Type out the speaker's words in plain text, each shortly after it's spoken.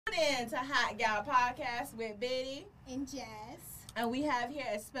in to Hot Gyal Podcast with Betty and Jazz. And we have here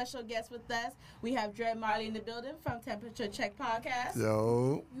a special guest with us. We have Dread Marley in the building from Temperature Check Podcast.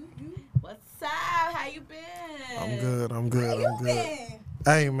 Yo. What's up? How you been? I'm good. I'm good. How you I'm good. been?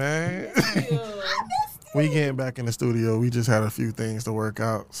 Hey, man. I missed you. We getting back in the studio. We just had a few things to work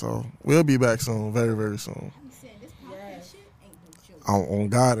out. So we'll be back soon. Very, very soon. You said this podcast shit ain't no joke. On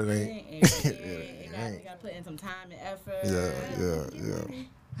God, it ain't. You gotta put in some time and effort. Yeah.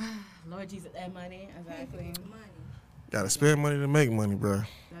 Lord Jesus, that money. Exactly. Gotta spend money to make money, bro.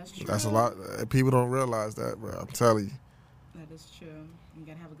 That's true. That's a lot. People don't realize that, bro. I'm telling you. That is true. You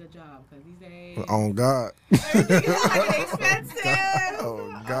gotta have a good job because these days. On God. Everything is fucking expensive.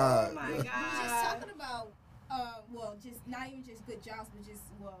 Oh, God. Oh, my God. We just talking about, just not even just good jobs, but just,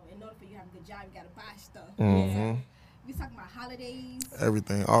 in order for you to have a good job, you gotta buy stuff. Mm-hmm. So, we talking about holidays.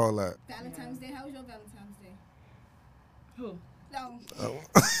 Everything, all that. Valentine's Day. How was your Valentine's Day? Who? No. Oh.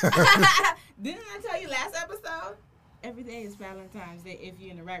 Didn't I tell you last episode? Every day is Valentine's Day if you're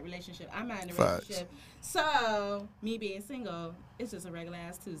in the right relationship. I'm not in a Facts. relationship. So, me being single, it's just a regular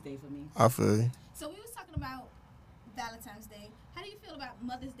ass Tuesday for me. I feel you. So we was talking about Valentine's Day. How do you feel about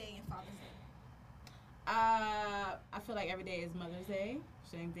Mother's Day and Father's Day? I feel like every day is Mother's Day.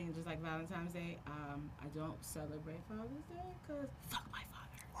 Same thing, just like Valentine's Day. I don't celebrate Father's Day because fuck my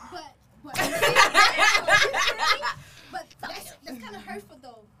father. But that's kind of hurtful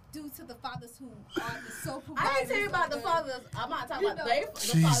though, due to the fathers who are the sole providers. I didn't tell you about the fathers. I'm not talking about the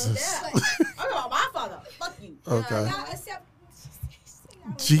fathers. Jesus. I'm talking about my father. Fuck you. Okay. Y'all accept.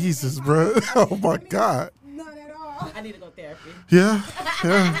 Jesus, bro. Oh, my God. Not at all. I need to go therapy. Yeah.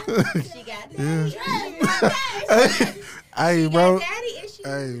 She got daddy. Hey, bro. Daddy issues.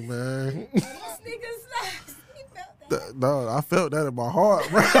 Hey, man. These niggas, he felt that. No, I felt that in my heart,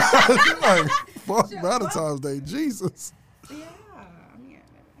 bro. Like, fuck Valentine's Day. Jesus. Yeah, I mean,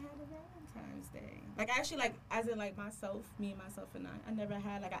 I never had a Valentine's Day. Like, actually, as in, myself, me and myself and I never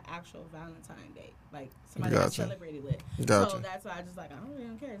had, an actual Valentine's Day. Like, somebody I celebrated with. Gotcha. So, that's why I just, I don't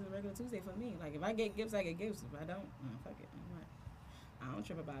really care. It's a regular Tuesday for me. Like, if I get gifts, I get gifts. If I don't, fuck it. I don't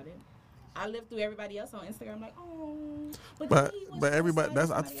trip about it. I live through everybody else on Instagram, like, oh. But everybody,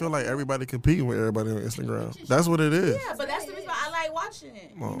 I feel like everybody competing with everybody on Instagram. That's what it is. Yeah, but that's the reason why I like watching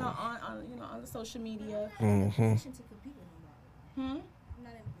it. You know, on the social media. Mm-hmm. Position to compete with nobody. Hmm? I'm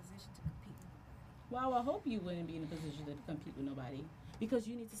not in a position to compete with nobody. Well, I hope you wouldn't be in a position to compete with nobody. Because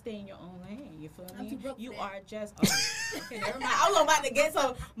you need to stay in your own lane. You feel I'm me? too broke You for are that. just. Okay, never mind. I was about to get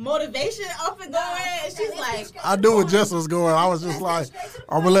some motivation up and going. And she's like, I knew where Jess was going. I was just like,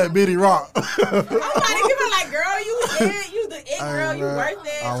 I'm going to let Biddy rock. I'm about to give her like, girl, you it. You the it girl. You worth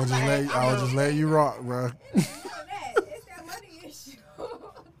it. I was just letting you rock, bro. It's that money issue.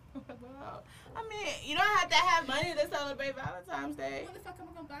 I mean, you don't have to have money to celebrate Valentine's Day. What the fuck am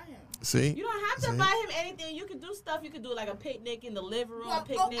I gonna buy him? See? You don't have to buy him anything. You can do stuff. You can do like a picnic in the living room, Well,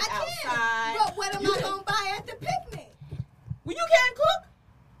 picnic outside. But what am I gonna buy at the picnic? Well, you can't cook.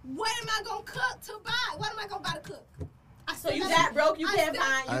 What am I gonna cook to buy? What am I gonna buy to cook? So you that broke? You can't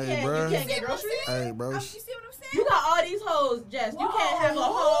find. You Hey, can't. bruh. You can't get groceries. Hey, bro. You see what I'm saying? You got all these hoes, Jess. You can't have a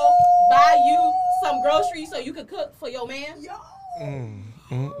Whoa. hoe buy you some groceries so you could cook for your man. Yo. Mm,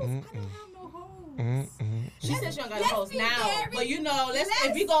 I don't have no hoes. She said she don't got a let's hoes be now, very- but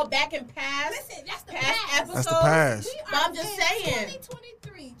if we go back and past Listen, that's the past past. episodes, That's the past. We But are I'm just in saying.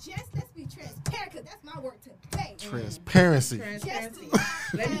 2023. Just let's be transparent, cause that's my work today. Transparency. transparency.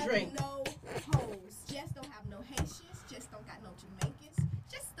 Just Let me have drink. no hoes. Just don't have no Haitians. Just don't got no Jamaicans.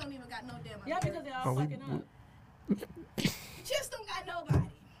 Just don't even got no damn. Yeah, because they all fucking up. Just don't got nobody.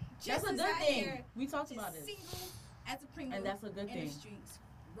 Just That's a is good out thing. here We talked just about this, single as a premium, and that's a good in thing. the streets,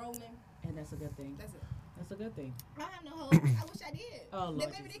 rolling. And that's a good thing. That's it. That's a good thing. I have no hoes. I wish I did. Oh, Lord Then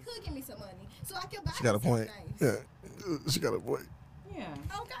maybe Jesus. they could give me some money so I could buy. She got a something point. Nice. Yeah. She got a point. Yeah,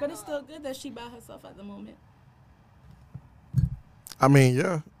 Oh, God. but it's still good that she by herself at the moment. I mean,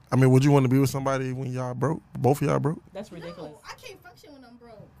 yeah. I mean, would you want to be with somebody when y'all broke? Both of y'all broke? That's ridiculous. No, I can't function when I'm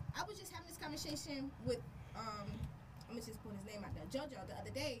broke. I was just having this conversation with I'm gonna just put his name out there, JoJo, the other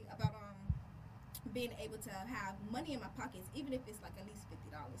day about being able to have money in my pockets, even if it's like at least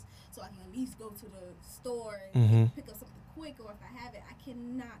 $50, so I can at least go to the store and pick up something quick. Or if I have it, I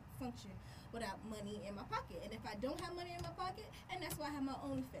cannot function without money in my pocket. And if I don't have money in my pocket, and that's why I have my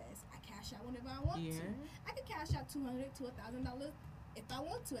OnlyFans, I cash out whenever I want to. I can cash out $200 to $1,000 if I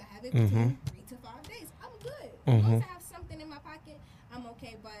want to. I have it between 3 to 5 days. I'm good. Once I have something in my pocket, I'm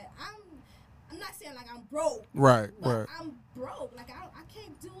okay. But I'm not saying like I'm broke. Right, But right. I'm broke. Like I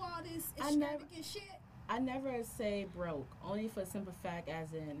can't do all this I never- extravagant shit. I never say broke, only for the simple fact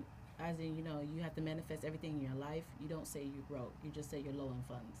as in as in, you know, you have to manifest everything in your life. You don't say you're broke. You just say you're low in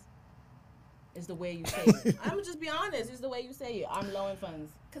funds. It's the way you say it. I'm gonna just be honest. It's the way you say it. I'm low in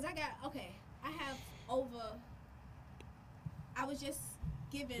funds. Cause I have over. I was just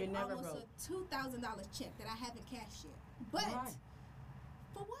given almost broke. a $2,000 check that I haven't cashed yet. But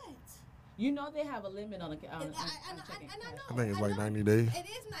for what? You know they have a limit on the. I know. I think it's like 90 days. It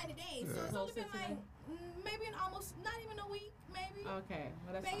is 90 days. Yeah. So it's only been like maybe in almost not even a week, maybe. Okay,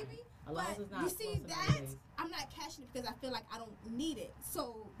 well that's maybe. Fine. But it's not, you see that I'm not cashing it because I feel like I don't need it.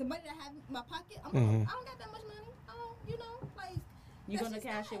 So the money that I have in my pocket, I don't got that much money. I don't, you know, like. You're gonna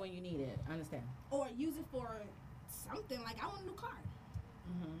cash it when you need it. I understand. Or use it for something like I want a new car.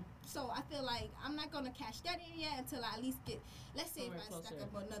 So I feel like I'm not gonna cash that in yet until I at least get. Let's say if I stack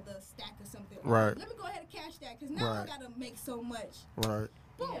up another stack or something. Right. Let me go ahead and cash that because now I gotta make so much. Right.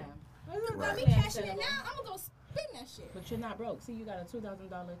 Boom. Yeah. Let me cashing it now. I'm gonna go spend that shit. But you're not broke. See, you got a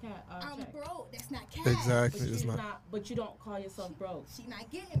 $2,000 check. I'm broke. That's not cash. Exactly. But it's not. But you don't call yourself broke. She not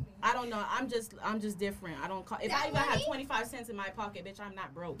getting me. I don't know. I'm just different. I don't call. If I even have 25 cents in my pocket, bitch, I'm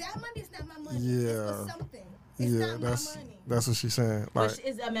not broke. That money is not my money. Yeah. It's for something. It's not my money. That's what she's saying. Like,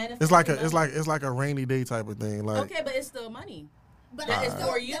 it's like a rainy day type of thing. Like, okay, but it's still money. But that is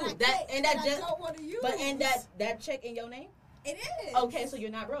for you. I don't want to use. But that check in your name. It is. Okay, so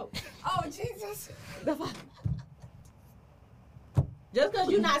you're not broke. Oh Jesus. Just because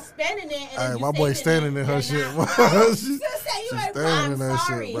you're not spending it, and my boy standing in her shit. She's standing in that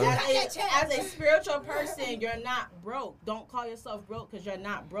sorry. shit, as a spiritual person, you're not broke. Don't call yourself broke because you're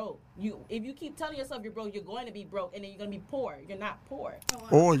not broke. If you keep telling yourself you're broke, you're going to be broke, and then you're going to be poor. You're not poor.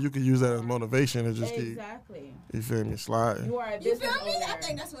 Or you could use that as motivation and just keep. You feel me? Sliding. You are a business owner. I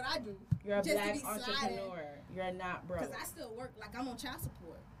think that's what I do. You're a black entrepreneur. You're not broke. Because I still work like I'm on child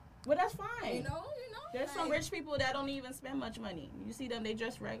support. Well, that's fine. You know. There's some rich people that don't even spend much money. You see them, they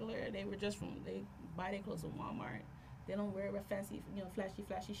dress regular. They buy their clothes from Walmart. They don't wear fancy,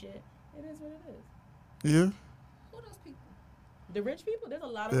 flashy shit. It is what it is. Yeah. Who are those people? The rich people. There's a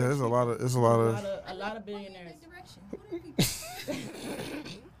lot of. Yeah, there's a lot of billionaires. Who are people?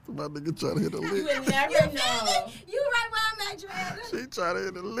 My nigga trying to hit a lick. You would never know. You right where I'm at, Dread. She trying to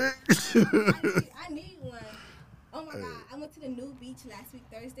hit a lick. I need one. Oh my God! I went to the new beach last week,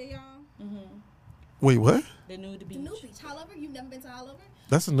 Thursday, y'all. Wait, what? The new beach. The new beach. Hollover? You've never been to Hollover?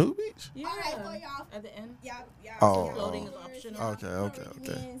 That's a new beach? Yeah. All right, for y'all. At the end? Y'all. Floating is optional.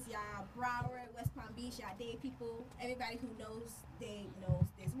 Okay. Y'all Broward, West Palm Beach, y'all day people. Everybody who knows, they knows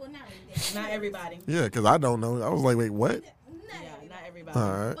this. Well, not really. Not everybody. Yeah, because I don't know. I was like, wait, what? Not everybody.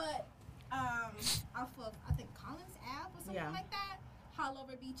 All right. But off of, I think, Collins Ave or something like that,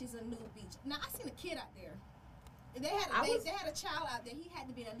 Hollover Beach is a new beach. Now, I seen a kid out there. They had a child out there. He had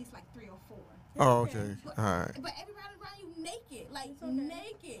to be at least like 3 or 4. Oh, okay. All right. But everybody around you naked, like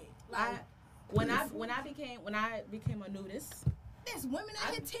naked. Like when I became a nudist. There's women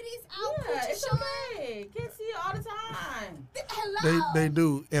out here titties out. Yeah, it's okay. Kids see it all the time. Hello. They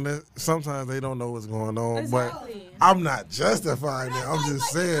do, and sometimes they don't know what's going on. Exactly. But I'm not justifying it. I'm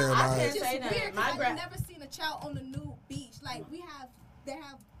just saying. It's just weird because I've never seen a child on the new beach. Like they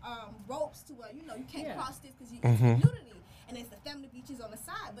have ropes to where you can't cross this because you nudity, and it's the family beaches on the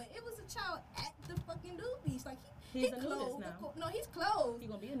side. But it was a child at the fucking nude beach. Like he's a nudist now. No, he's closed. He's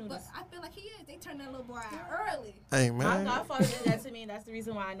gonna be a nudist. But I feel like he is. They turned that little boy out early. Hey man, my godfather did that to me. And that's the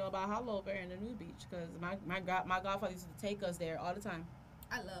reason why I know about Hollover and the nude beach because my godfather used to take us there all the time.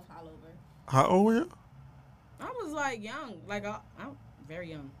 I love Hollover. How old were you? I was like young, I'm very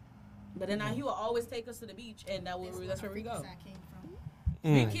young. But then he would always take us to the beach, and that's where we go.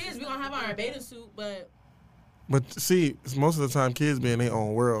 We kids, we gonna have our bathing suit, but see, most of the time kids be in their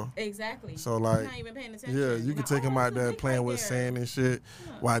own world. Exactly. So like, not even paying attention. Yeah, you can take them out there playing with sand and shit,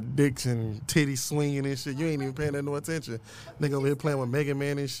 while dicks and titties swinging and shit. You ain't even paying that no attention. Nigga over here playing with Mega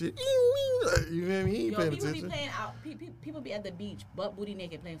Man and shit. You feel me? He ain't paying attention. People be at the beach, butt booty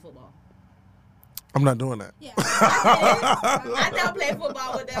naked, playing football. I'm not doing that. Yeah. I never played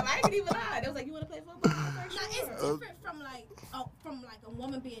football with them. I ain't even lie. They was like, "You want to play football?" It's different from like a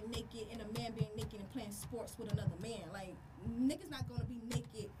woman being naked and a man being naked and playing sports with another man. Like niggas not gonna be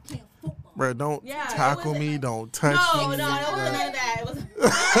naked playing football. Bro, don't tackle me. Don't touch me. No, it wasn't none of that. It wasn't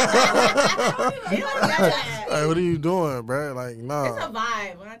that. Like, what are you doing, bro? Like, no. It's a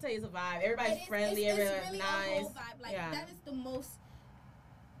vibe. When I tell you it's a vibe, everybody's friendly. Everybody's really nice. A whole vibe. Like that is the most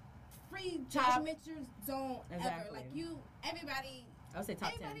free judgmental zone ever. Like everybody. I would say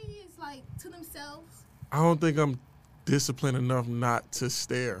top 10. Everybody is like to themselves. I don't think I'm disciplined enough not to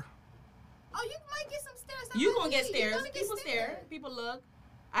stare. Oh, you might get some stares. You gonna get stares. People stare. People look.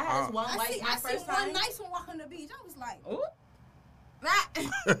 I had this one white. I seen one nice one walk on the beach. I was like, ooh.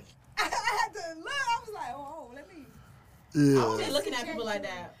 I had to look. I was like, oh, let me. Yeah. I was just looking at people like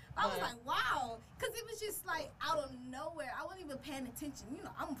that. I was like, wow. Because it was just like out of nowhere. I wasn't even paying attention. You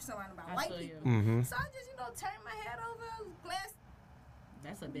know, I'm surrounded by white people. Mm-hmm. So I just, turned my head over, glanced.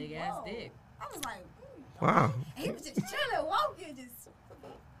 That's a big ass dick. I was like, wow. And he was just chilling, walking, just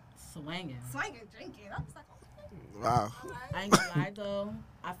swinging, drinking. I was like, okay. Wow. I ain't gonna lie though.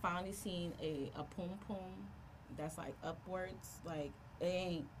 I finally seen a pom pom that's like upwards. Like it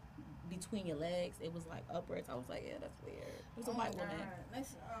ain't between your legs. It was like upwards. I was like, yeah, that's weird. It was a white woman.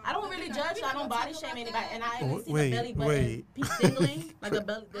 I don't really judge. I don't body shame anybody. And I ain't seen the belly button dingling, like a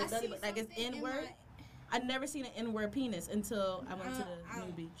belly, button, like it's inward. I'd never seen an inward penis until I went to the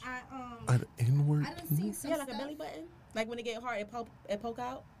New Beach. An inward penis? Yeah, like a belly button. Like when it get hard, it poke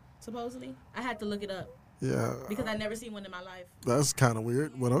out. Supposedly, I had to look it up. Yeah. Because I never seen one in my life. That's kind of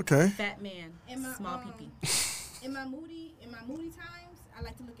weird, but okay. Fat man, small pee. In my moody times, I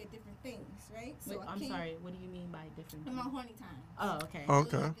like to look at different things, right? So wait, I'm sorry. What do you mean by different? In my horny time. Oh, okay.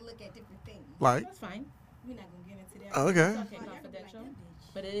 Okay. I like to look at different things. Like. That's fine. We're not gonna get into that. Okay. It's okay, confidential.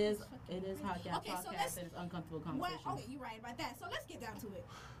 But it is how y'all podcast and it's uncomfortable conversation. Okay, you're right about that. So let's get down to it.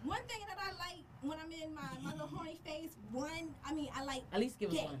 One thing that I like when I'm in my little horny phase, I like at least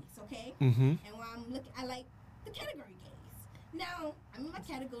give gays, us one. okay? Mm-hmm. And when I'm looking, I like the category gays. Now, I'm in my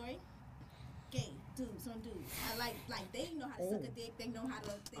category, gay dudes on dudes. I like they know how to suck a dick. They know how to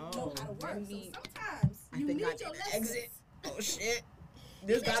work. So sometimes you need your lessons. Exit. Oh shit.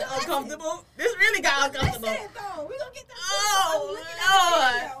 This got uncomfortable. This really got uncomfortable. Listen, though. We gonna get that. Oh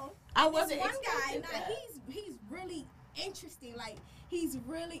Lord! I wasn't one guy. expecting Now that. he's really interesting. Like he's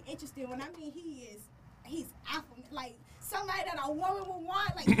really interesting. When I mean he's alpha. Like somebody that a woman would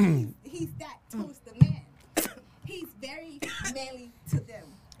want. Like he's that towards the man. He's very manly to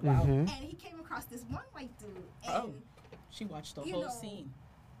them. Wow. And he came across this one white dude. And she watched the whole scene.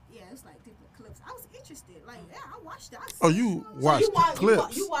 Yeah, it's like different clips. I was interested. Like, yeah, I watched it. Oh, you watched the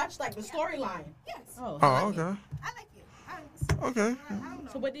clips? You watched like the storyline. Yes. Oh, okay. I like it. Okay. I don't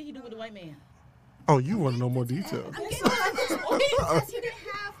know. So what did he do with the white man? Oh, you want to know more details? I'm getting because he didn't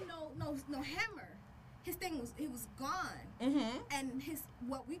have no hammer. His thing was gone. Mm-hmm. And his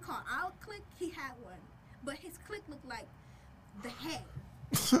what we call our click, he had one, but his click looked like the head.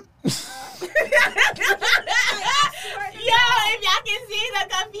 Yo, if y'all can see the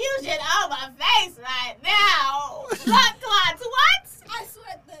confusion on my face right now. What? I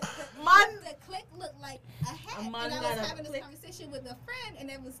swear the click looked like a head. And I was having this conversation with a friend, and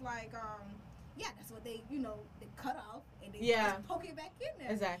it was like, yeah, that's what they cut off and they just poke it back in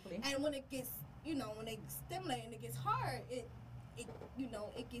there. Exactly. And when it gets, when they stimulate and it gets hard, it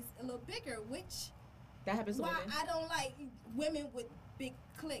gets a little bigger, which that happens to why women. I don't like women with big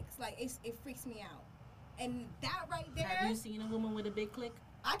clicks. Like it freaks me out. And that right there. Have you seen a woman with a big click?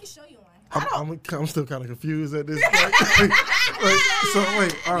 I can show you one. I'm still kind of confused at this point. So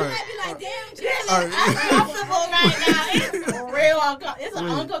wait, all right. You might be like, damn, Jill, I'm uncomfortable right now. It's real uncomfortable. It's an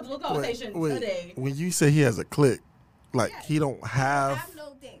uncomfortable conversation today. When you say he has a click, like he don't have. I have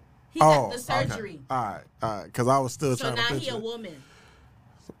no dick. He got the surgery. Okay. All right. Because I was still trying to picture. So now he a woman.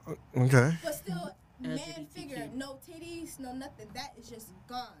 Okay. But still, man LGBTQ. figure, no titties, no nothing. That is just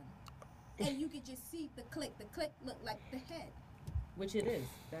gone. And you could just see the click. The click looked like the head. Which it is.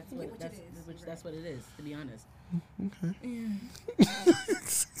 That's what that's what it is, to be honest. Okay.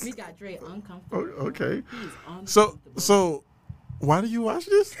 We got Dre uncomfortable. Okay. He's uncomfortable. So why do you watch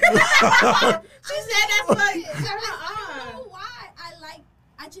this? She said that's what I don't know why.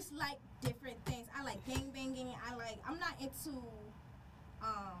 I just like different things. I like gangbanging. I'm not into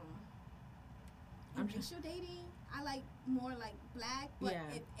interracial dating. I like more like black. But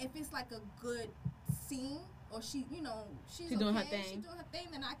if it's like a good scene or she's doing her thing. She's doing her thing,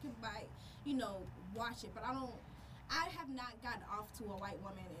 then I can watch it. But I have not gotten off to a white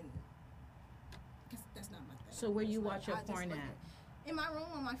woman because that's not my thing. So where you watch your porn at? In my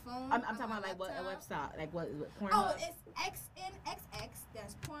room on my phone. I'm talking about like what website, like what Pornhub? Oh, it's XNXX.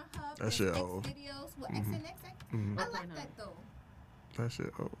 That's Pornhub. That shit X old. videos. What XNXX? I like that though. That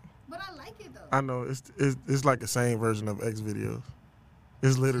shit old. But I like it though. I know it's like the same version of X videos.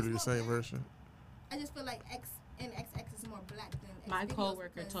 It's literally the same version. I just feel like XNXX is more black than X My videos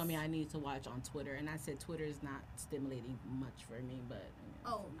coworker told me I need to watch on Twitter, and I said Twitter is not stimulating much for me, but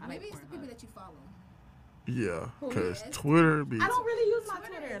maybe it's the people that you follow. Yeah, because Twitter be. I don't really use my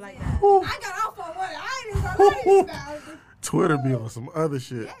Twitter like that. I got off on one. I ain't even about it. Twitter be on some other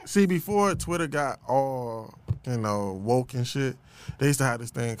shit. Yes. See, before Twitter got all, woke and shit, they used to have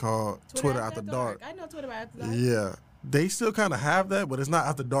this thing called Twitter After Dark. I know Twitter After Dark. Yeah. They still kind of have that, but it's not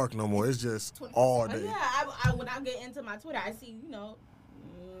After Dark no more. It's just all day. Yeah, when I get into my Twitter, I see,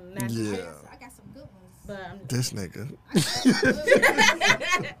 Natural. Yeah. I got some good ones. But I'm This nigga. I got some good ones.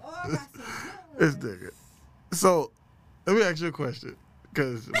 Oh, I got some good This ones. nigga. So, let me ask you a question.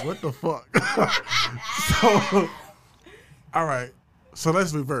 Because what the fuck? So, all right. So,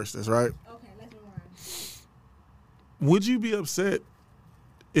 let's reverse this, right? Okay, let's rewind. Would you be upset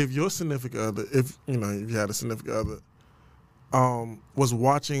if your significant other, if you had a significant other, was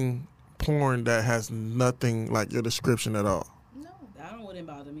watching porn that has nothing like your description at all? No, that wouldn't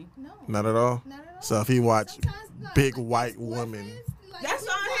bother me. no. Not at all? Not at all. So if he watched Sometimes, big like, white ex-boyfriends, woman. like, That's we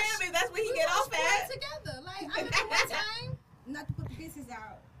on watch- him, and that's what he we get watch off porn at. together. Like, I remember one time, not to put the business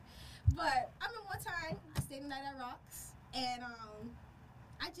out, but I remember one time I stayed the night at Rocks, and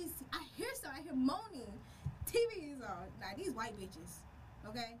I hear moaning. TV is on. Now these white bitches,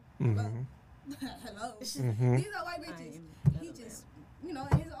 okay? Mhm. But, hello. Mhm. These are white bitches. He just, in his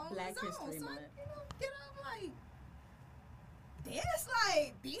own Black zone. History So I, Month. get up like, this,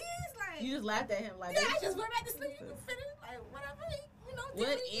 like, these, like. You just laughed at him like. Yeah, I just went back to sleep. You can finish, like, whatever.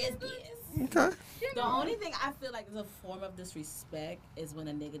 What is this? Okay. The only thing I feel like is a form of disrespect is when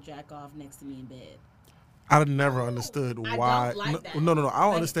a nigga jack off next to me in bed. I never understood I why. don't like that. No. I don't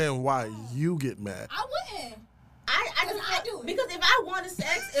Like- understand why you get mad. I wouldn't. I do it. Because if I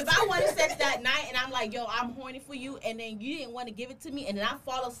wanted sex that night and I'm like, yo, I'm horny for you, and then you didn't want to give it to me, and then I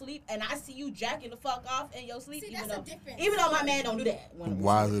fall asleep and I see you jacking the fuck off in your sleep, See, even that's though a different my man don't do that.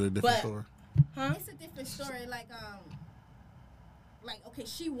 Why is it a different But- story? Huh? It's a different story. Like okay,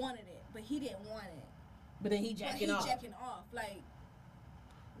 she wanted it, but he didn't want it. But then he But jacking he off. jacking off. Like,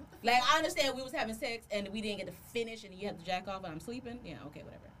 what the Like, fuck? I understand we was having sex and we didn't get to finish and you have to jack off and I'm sleeping. Yeah, okay,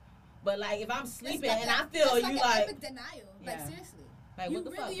 whatever. But, like, if I'm That's sleeping like and a- I feel that's you, an like, epic denial. Like, Yeah. seriously. like You what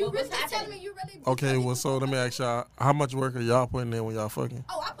the really, fuck? you What's really just telling happening? me you really. Okay, well, so let me ask y'all, how much work are y'all putting in when y'all fucking?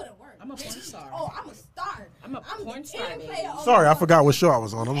 Oh, I put in work. I'm a porn star. Oh, I'm a star. I'm a porn the star, team baby. player on Sorry, the I forgot what show I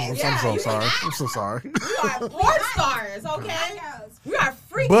was on. I'm Yeah, so you sorry. hot. I'm so sorry. We are porn stars, okay? House. We are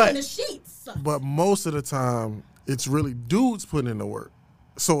freaks But- in the sheets. But most of the time, it's really dudes putting in the work.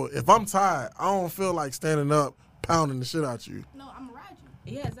 So if I'm tired, I don't feel like standing up, pounding the shit out you. No, I'm gonna ride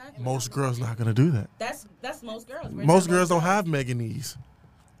you. Yeah, exactly. Most girls not gonna do that. That's most girls. We're Most not girls don't girls. have mega knees.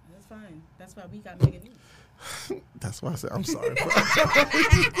 That's fine. That's why we got mega knees. That's why I said I'm sorry. And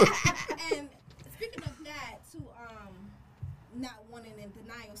speaking of that, to not wanting in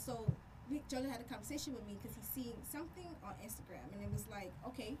denial. So Jojo had a conversation with me because he seen something on Instagram, and it was like,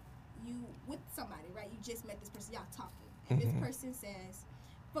 okay, you with somebody, right? You just met this person, y'all talking, and this person says,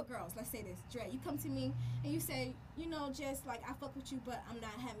 for girls, let's say this, Dread, you come to me and you say, just like I fuck with you, but I'm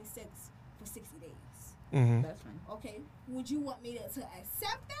not having sex for 60 days. Mhm. That's fine. Okay, would you want me to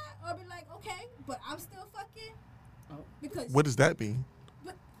accept that, or be like, okay, but I'm still fucking? Oh. Because What does that mean?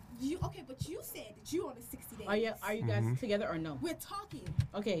 but you said that you on the 60 days. Are you guys together or no? We're talking.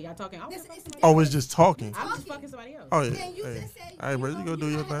 Okay, y'all talking. Okay, This fuck is- somebody Oh, else. it's just talking. I'm just talking. fucking somebody else. Oh yeah. Then you Hey. just say, All right, bro, you go do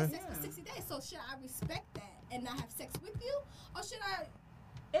your not have thing. sex for 60 days. So should I respect that and not have sex with you, or should I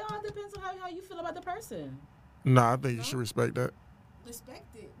It all depends on how you feel about the person. Nah, I think you should respect that.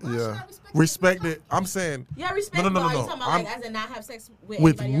 respect it? Why should Yeah. I respect Respect it? it. I'm saying Yeah, respect. No. but Are you No. talking about like as in not have sex with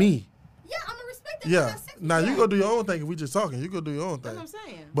with anybody me. Yeah, I'm gonna respect that. Yeah. Have sex with Now you you. go do your own thing. If we just talking, you go do your own Else? That's thing. what I'm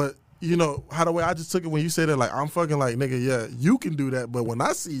saying. But how the way I just took it when you said that, like I'm fucking like nigga, yeah, you can do that, but when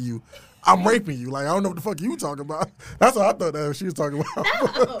I see you, I'm raping you. Like I don't know what the fuck you talking about. That's what I thought that she was talking about.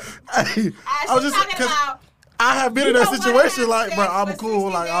 No. Hey, I was just talking 'cause about. I have been in You that don't wanna situation have like, sex bro, I'm for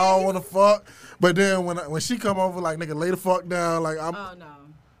cool. 60 Like I don't days? want to fuck, but then when she come over, like nigga, lay the fuck down. Like I'm, Oh no.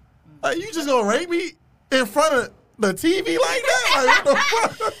 like, you just gonna rape me in front of the TV like that? Like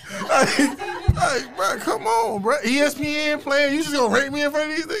what the fuck? like, bro, come on, bro. ESPN playing, you just gonna rape me in front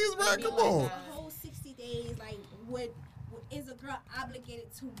of these niggas, bro? Come on. The whole 60 days, like, is a girl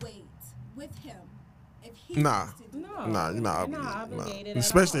obligated to wait with him if he Nah. wants to do No. it? Nah, you're not You're not obligated. obligated Nah. at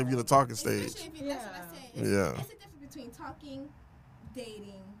Especially all. if you're the talking stage. Especially if you, that's what I Yeah. said. Yeah. It's a difference between talking,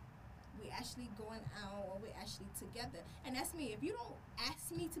 dating, we actually going out, or we're actually together. And that's me. If you don't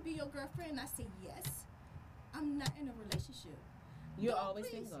ask me to be your girlfriend and I say yes, I'm not in a relationship. You're Don't always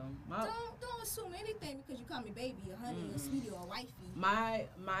please. single. Don't assume anything because you call me baby or honey or sweetie or wifey. My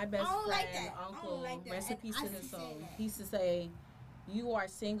best I don't friend, like that. I don't uncle, like that. rest in And peace I to his say soul. that. He used to say, "You are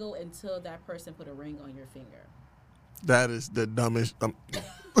single until that person put a ring on your finger." That is the dumbest. I'm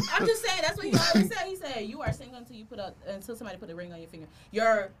just saying that's what he always said. He said, "You are single until somebody put a ring on your finger.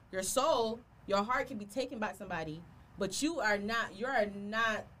 Your soul, your heart can be taken by somebody, but you are not. You are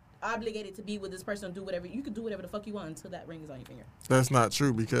not obligated to be with this person. Do whatever you can do, whatever the fuck you want until that ring is on your finger. That's not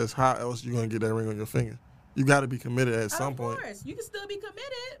true because how else you gonna get that ring on your finger? You got to be committed at some Of point. course, you can still be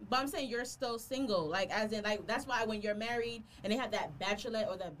committed, but I'm saying you're still single. Like, as in, like, that's why when you're married and they have that bachelor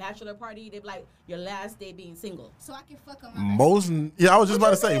or that bachelor party, they be like, your last day being single. So I can fuck on my I was just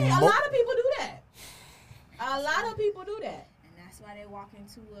about to say. A lot of people do that. A lot of people do that. And that's why they walk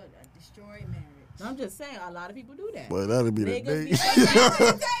into a destroyed marriage. I'm just saying, a lot of people do that. Well, that'll be the Niggas day. be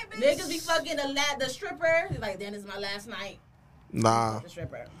fucking, niggas be fucking the stripper. Like, then it's my last night. Nah. The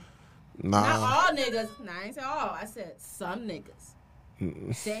stripper. Nah. Not all niggas. Nah, I ain't say all. I said some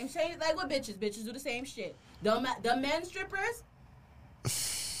niggas. Same shit like with bitches. Bitches do the same shit. The men strippers,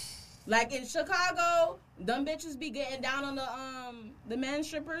 like in Chicago, them bitches be getting down on the men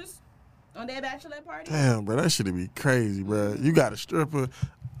strippers on their bachelor party. Damn, bro, that shit'd be crazy, bro. You got a stripper.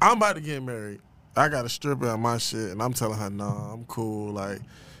 I'm about to get married. I got a stripper at my shit, and I'm telling her, nah, I'm cool. Like,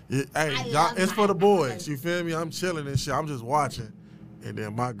 hey, y'all, it's for the boys. You feel me? I'm chilling and shit. I'm just watching. And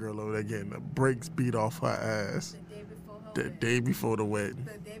then my girl over there getting the brakes beat off her ass the day before the wedding.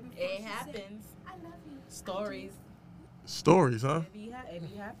 It happens. I love you. Stories. Stories, huh? It be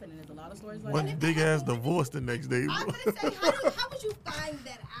happening. There's a lot of stories like One that. big ass divorce the next day. I'm gonna say, how would you find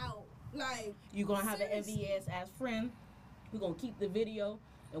that out? Like, You gonna have an envious ass friend who gonna keep the video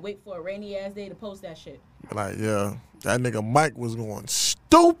and wait for a rainy ass day to post that shit. Like, yeah, that nigga Mike was going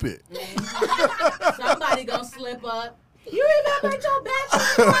stupid. Somebody gonna slip up. You remember your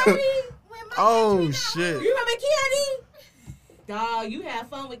bachelor party? Oh, shit. You remember Candy? Dog, you had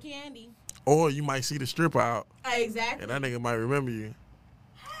fun with Candy. Or you might see the stripper out, Exactly. and that nigga might remember you.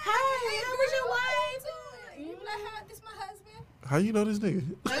 Hey, how was your wife? You like, huh? This my husband. How you know this nigga?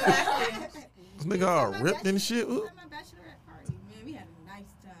 Exactly. This nigga all ripped and shit. At my bachelorette party, man, we had a nice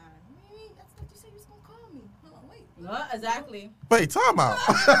time. Man, that's what you said you was gonna call me. Hold on, wait. Exactly. Wait, time out.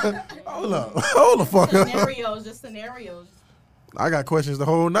 Hold up. Hold the fuck up. Scenarios, just scenarios. I got questions the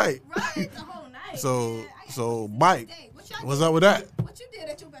whole night. Right, the whole night. So, man. I got so questions Mike, today. What y'all what's did? up with that? What you did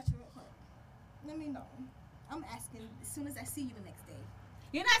at your bachelorette party? Let me know. I'm asking as soon as I see you the next day.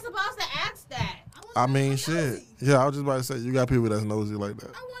 You're not supposed to ask that. I mean, shit. Yeah, I was just about to say, you got people that's nosy like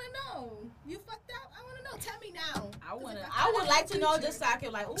that. I want to know. You fucked up? I want to know. Tell me now. I would like to know just so I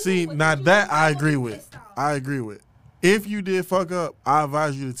can like. Ooh, See, what now did you that do? I agree with. I agree with. If you did fuck up, I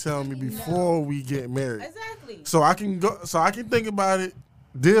advise you to tell me before we get married. Exactly. So I can go. So I can think about it,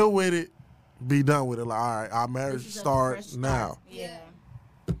 deal with it, be done with it. Like, all right, our marriage This is a starts fresh now. start. Yeah.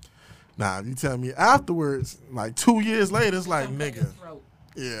 Now, if you tell me afterwards, like 2 years later, it's like, Something down your nigga, throat.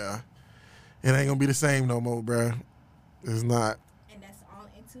 yeah, it ain't gonna be the same no more, bruh. It's not. And that's all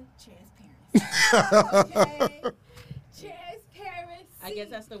into transparency. Okay? Transparency. I guess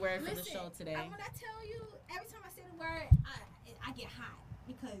that's the word for the Listen, show today. When I tell you, every time I say the word, I get hot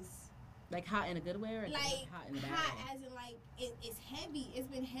because Like hot in a good way or like hot in a bad hot way? as in like it's heavy. It's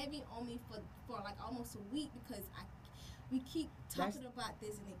been heavy on me for like almost a week because we keep talking about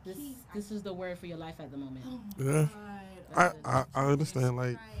this and it keeps. This is the word for your life at the moment. Oh my Yeah. God. I understand.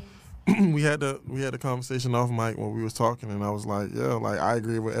 Like Christ. we had a conversation off mic when we was talking, and I was like, yeah, like I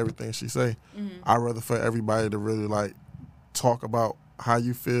agree with everything she say. I'd rather for everybody to really like talk about how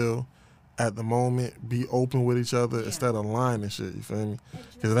you feel at the moment, be open with each other instead of lying and shit. You feel me?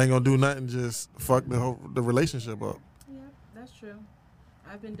 Because it ain't gonna do nothing, just fuck the relationship up. Yeah, that's true.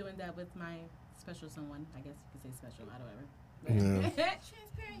 I've been doing that with my special someone. I guess you could say special. I don't ever. Yeah.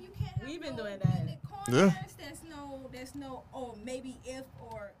 Transparent. You can't. We've been have doing no that. bended corners. Yeah. There's no. Oh, maybe if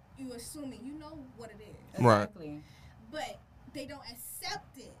or you assuming. You know what it is. Right. Exactly. But they don't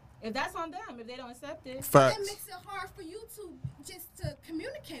accept it. If that's on them, if they don't accept it, That Facts. makes it hard for you to just to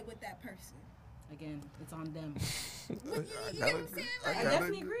communicate with that person. again, it's on them. You get what I'm saying? Like, I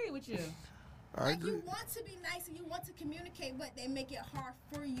definitely agree with you. I like agree. you want to be nice and you want to communicate, but they make it hard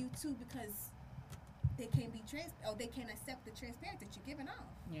for you too because they can't be they can't accept the transparency that you're giving off.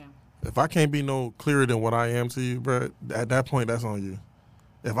 Yeah. If I can't be no clearer than what I am to you, bro, at that point, that's on you.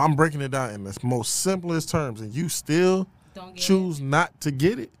 If I'm breaking it down in the most simplest terms and you still Don't get choose not to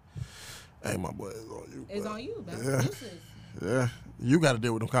get it, hey, my boy, it's on you. It's bro. on you. That's Yeah. what this is. Yeah, you got to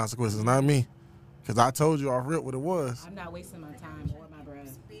deal with them consequences, not me. Because I told you off rip what it was. I'm not wasting my time or my breath.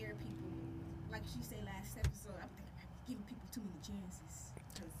 Spare people, like she said last episode. I'm giving people too many chances.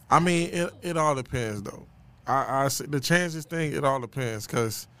 I mean, it all depends, though. I say the chances thing, it all depends.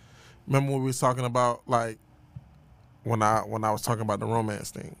 Because remember when we was talking about, like, when I was talking about the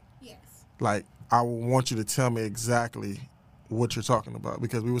romance thing? Yes. Like, I would want you to tell me exactly what you're talking about,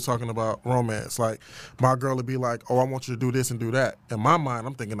 because we were talking about romance. Like, my girl would be like, oh, I want you to do this and do that. In my mind,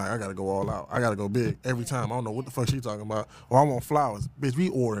 I'm thinking, like, I got to go all out. I got to go big every time. I don't know what the fuck she talking about. Or I want flowers. Bitch, we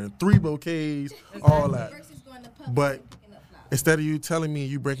ordering 3 bouquets, all that. Versus going to public But and picking up flowers. instead of you telling me,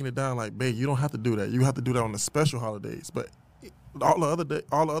 you breaking it down like, babe, you don't have to do that. You have to do that on the special holidays. But all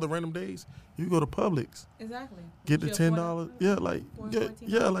the other random days, you go to Publix. Exactly. Get the $10. Yeah, like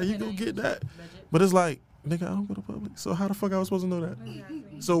you go get that. But it's like, nigga, I don't go to Publix. So how the fuck I was supposed to know that? Exactly.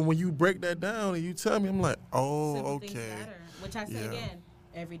 So when you break that down and you tell me, I'm like, oh, Simple things okay. matter. Which I say again,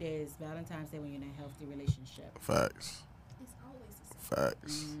 every day is Valentine's Day when you're in a healthy relationship. Facts. It's always the same.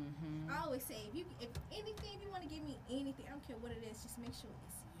 Facts. I always say, if anything, if you want to give me anything, I don't care what it is, just make sure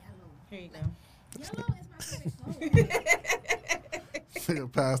it's yellow. Here you go. Yellow is my favorite color.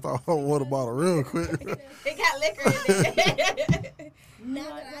 Nigga passed off her water bottle real quick. It got liquor in it. Not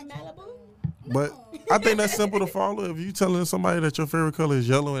that I Malibu? But I think that's simple to follow. If you telling somebody that your favorite color is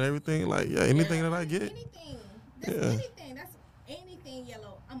yellow and everything, like, yeah, anything that I get. Anything. That's anything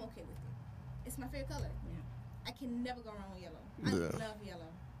yellow, I'm okay with it. It's my favorite color. Yeah. I can never go wrong with yellow. I love yellow.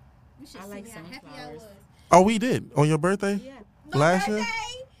 You should I see like me how happy I sunflowers. was. Oh, we did on your birthday Yeah. last year.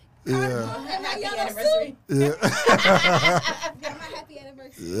 Yeah. And my Happy yellow anniversary. suit. Yeah. Got my happy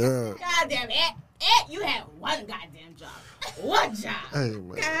anniversary. Yeah. God damn it. You had one goddamn job. One job. Hey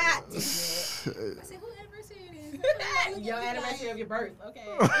man. God damn it. I said, who anniversary it is? Your anniversary of your birth. Okay.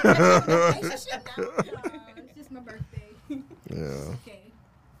 Relationship now. It's just my birthday. Yeah. Okay.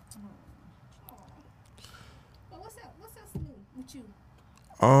 But what's else new with you?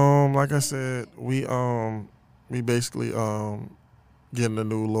 Like I said, we basically getting a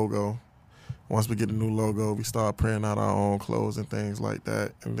new logo. Once we get a new logo, we start printing out our own clothes and things like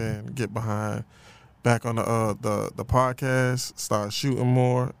that, and then get back on the podcast, start shooting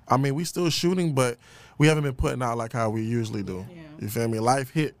more. I mean, we still shooting, but we haven't been putting out like how we usually do. Yeah. You feel me?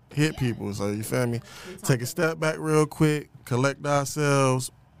 Life hit people, so you feel me? Take a step back real quick, collect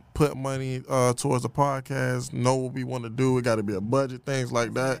ourselves, put money towards the podcast, know what we want to do. It got to be a budget, things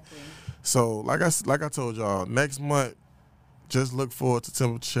like that. So, like I told y'all, next month, just look forward to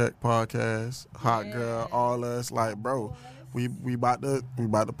Temple Check podcast, Hot Girl, all us. Like, bro, we about to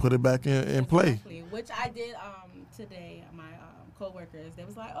put it back in play. Exactly. Which I did today. My coworkers, they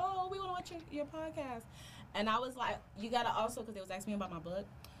was like, "Oh, we want to watch your podcast," and I was like, "You gotta also," because they was asking me about my book.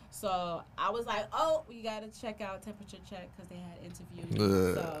 So I was like, "Oh, you gotta check out Temperature Check," because they had interviewed me.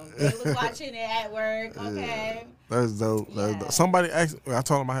 So they was watching it at work. Okay, that's dope. That's dope. Somebody asked. I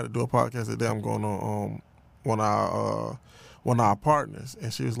told them I had to do a podcast today. I'm going on one of our partners,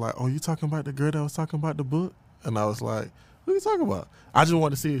 and she was like, "Oh, you talking about the girl that was talking about the book?" And I was like, "What are you talking about?" I just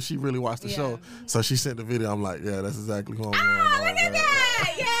wanted to see if she really watched the show. So she sent the video. I'm like, "Yeah, that's exactly who I'm going on." Look at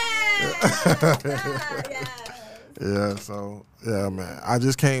that! Yeah. Yeah. So yeah, man. I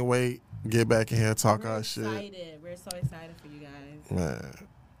just can't wait. Get back in here, talk our shit. We're so excited for you guys. Man,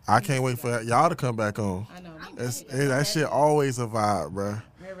 I can't wait for y'all to come back on. I know. That shit always a vibe, bro.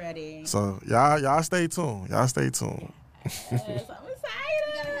 We're ready. So y'all stay tuned. Yes, I'm excited.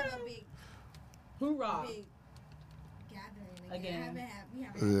 We gotta have a big Hoorah. gathering Again.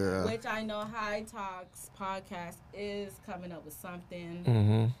 Yeah. Which I know High Talks podcast is coming up with something.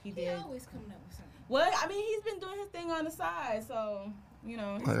 Mm-hmm. He He did. always coming up with something. Well, I mean, he's been doing his thing on the side, so he's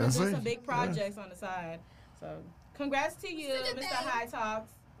Like been I doing say, some big projects on the side. So congrats to you, Such a Mr. thing. High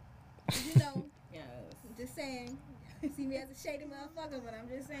Talks. You know, Yes. just saying. See me as a shady motherfucker, but I'm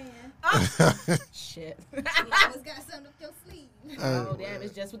just saying. Shit. You always got something up your sleeve. Oh damn!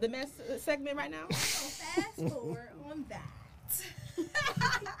 It's just with the mess segment right now. So fast forward on that.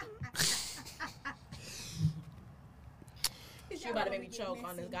 She about to make me choke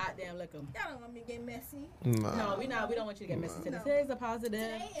on this goddamn liquor. Y'all don't want me to get messy. No, we don't want you to get messy today. No. Today's a positive.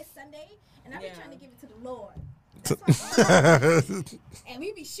 Today is Sunday, and I've been Yeah. trying to give it to the Lord. That's why and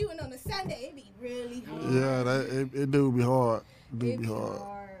we be shooting on a Sunday. It be really hard. Yeah, it do be hard. It Do be be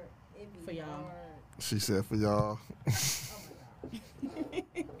hard. It be For y'all. hard. She said for y'all. Oh my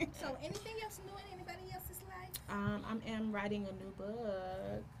God. So anything else new in anybody else's life? I am writing a new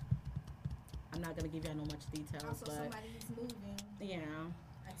book. I'm not gonna give y'all no much details, Also, but somebody is moving. yeah.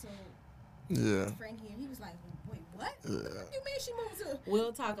 I told Yeah. a friend here. He was like, "Wait, what? Yeah. What do you mean she moved to?"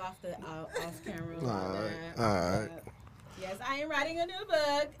 We'll talk off camera about Alright, that. alright. But yes, I am writing a new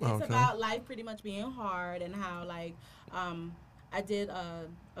book. It's Okay. about life pretty much being hard and how I did a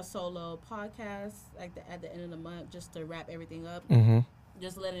solo podcast at the end of the month just to wrap everything up. Mm-hmm.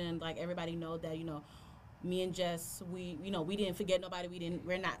 Just letting everybody know that me and Jess, we didn't forget nobody.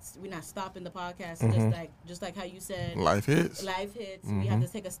 We're not stopping the podcast. Mm-hmm. Just like how you said, Life hits. life hits. Mm-hmm. We have to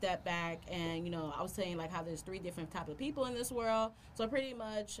take a step back, and I was saying how there's 3 different type of people in this world. So pretty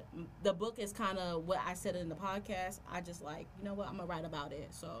much the book is kind of what I said in the podcast. I just I'm gonna write about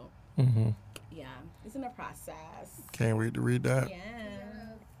it. So Mm-hmm. yeah, it's in the process. Can't wait to read that. Yeah.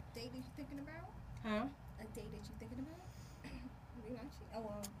 A date that you thinking about? Huh? A date that you thinking about?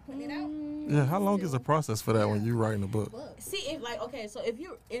 putting it out. Yeah, how long is the process for that when you writing a book? See, if like okay, so if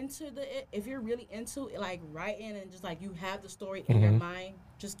you're really into like writing and just like you have the story in your mind,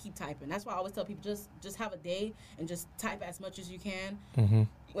 just keep typing. That's why I always tell people just have a day and just type as much as you can.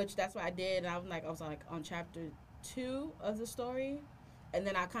 Which that's what I did. And I was like on chapter 2 of the story, and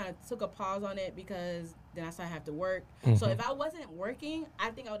then I kind of took a pause on it because then I started to have to work. So if I wasn't working,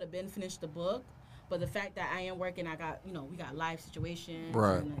 I think I would have been finished the book. But the fact that I am working, I got, we got life situations.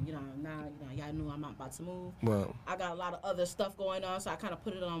 Right. And, now, y'all knew I'm about to move. Right. I got a lot of other stuff going on, so I kind of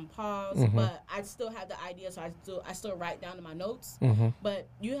put it on pause. But I still have the idea, so I still write down in my notes. But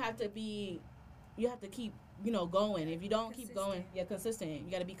you have to keep, going. If you don't keep going, consistent. You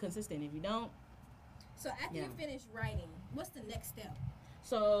got to be consistent. If you don't. So after you finish writing, what's the next step?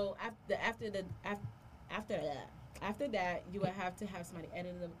 So after that, you would have to have somebody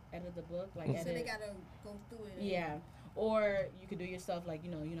edit the book, like edit. So they gotta go through it. Yeah, or you could do it yourself, like you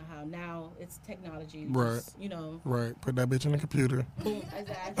know how now it's technology. Right. Just, Right. Put that bitch in the computer. Boom.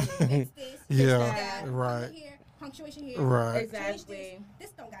 Exactly. Fix this, Yeah. that, Right. Here, punctuation here. Right. Exactly. This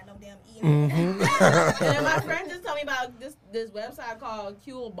don't got no damn E in it. And then my friend just told me about this website called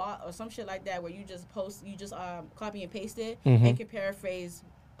QBot or some shit like that, where you just copy and paste it and can paraphrase.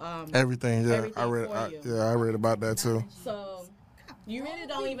 Everything, yeah. Everything I read about that too. So you really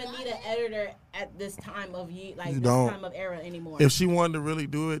don't even need an editor at this time of time of era anymore. If she wanted to really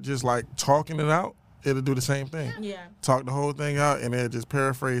do it, just like talking it out, it'll do the same thing. Yeah. Talk the whole thing out and then just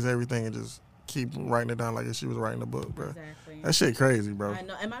paraphrase everything and just keep writing it down like if she was writing a book, bro. Exactly. That shit crazy, bro. I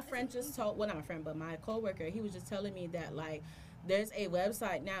know. And my friend just told, well, not my friend, but my coworker, he was just telling me that like there's a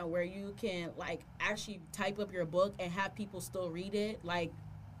website now where you can like actually type up your book and have people still read it, like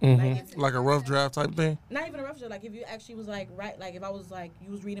like a rough draft type thing. Not even a rough draft. Like if you actually was like if I was like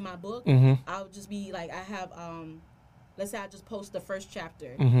you was reading my book, I would just be like I have let's say I just post the first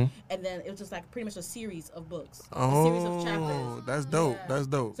chapter, and then it was just like pretty much a series of books, a series of chapters. That's dope. Yeah. That's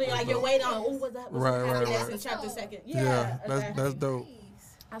dope. So you're waiting on what's happening next in chapter second. Yeah, that's dope.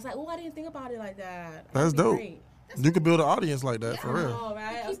 I was like, I didn't think about it like that. That's dope. Great. You could build an audience like that for real. Oh,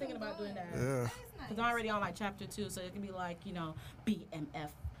 right. I was thinking about doing that. Yeah. Because I'm already on like chapter 2, so it can be like BMF.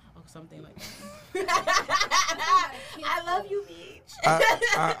 Something like that. I love you, Beach.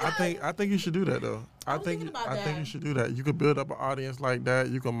 I think you should do that though. I think you should do that. You could build up an audience like that.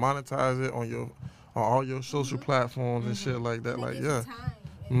 You can monetize it on all your social platforms and shit like that. Like yeah.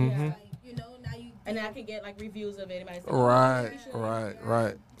 Now and I can get like reviews of it.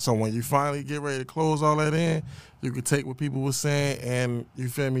 Right. So when you finally get ready to close all that in, you can take what people were saying and you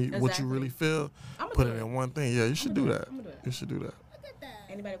feel me, what you really feel, put it in one thing. Yeah, you should do that. You should do that.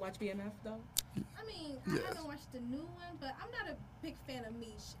 Anybody watch BMF though? I mean, I haven't watched the new one, but I'm not a big fan of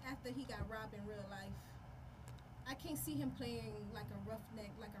Meech after he got robbed in real life. I can't see him playing like a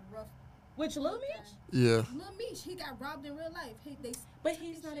roughneck, like a rough. Which Lil Meech? Yeah. Lil Meech, he got robbed in real life. But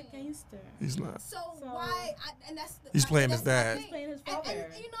he's not a gangster. He's not. So why? He's playing his dad. He's playing his father.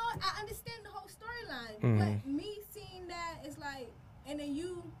 And I understand the whole storyline, but me seeing that is like, and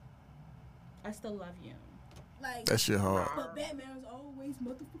then I still love you. Like that shit hard. But Batman's always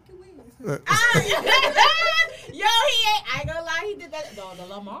motherfucking wins. Yo, he ain't. I ain't gonna lie, he did that. No, the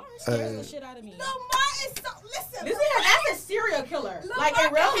Lamar scares the shit out of me. Lamar is so. Listen, that's a serial killer. Lamar, like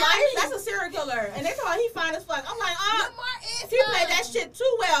in real life, that's a serial killer. And they talk about he fine as fuck. I'm like, Lamar is. He played that shit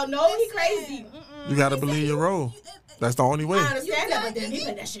too well. No, he crazy. You gotta believe your role. That's the only way. I understand that, but then he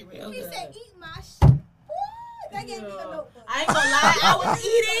played that shit real good. He said, "Eat my shit." That gave me a notebook. I ain't gonna lie.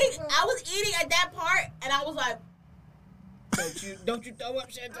 I was eating at that part, and I was like, don't you throw up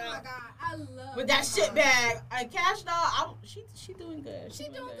shit. Oh my god, I love with that shit bag. And Cash Doll, she doing good. She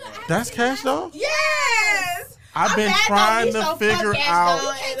doing good. That's Cash Doll? Yes. I've been trying to figure out.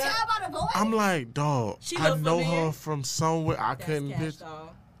 You can't tell by the voice. I'm like, dog. I know her from somewhere. I couldn't. Yes,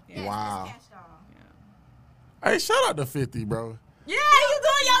 wow. Cash Doll. Hey, shout out to 50, bro. Yeah, you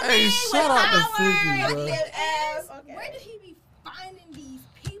doing your thing. Hey, shout out to 50, bro. Okay. Where did he be finding these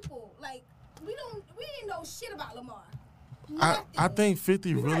people? Like, we didn't know shit about Lamar. I think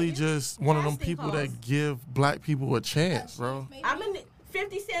 50 really just one of them people that give black people a chance, bro. I'm in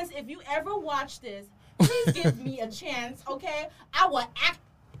 50 Cents. If you ever watch this, please give me a chance, okay? I will act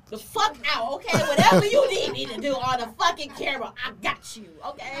the fuck out, okay? Whatever you need me to do on the fucking camera, I got you,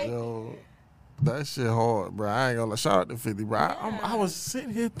 okay? Yo, that shit hard, bro. I ain't gonna shout out to 50, bro. I was sitting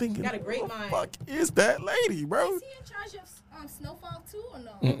here thinking, got a great mind. Fuck is that lady, bro? Is he in charge of Snowfall too or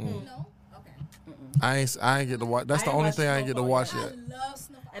no? No. I ain't get to watch. That's the only thing I ain't get to watch yet. I love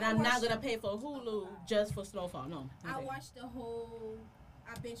Snowfall. And I'm not gonna pay for Hulu just for Snowfall. No. I watched the whole.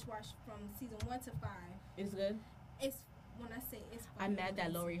 I binge watched from season 1 to 5. It's good. It's when I say it's fucking I'm mad that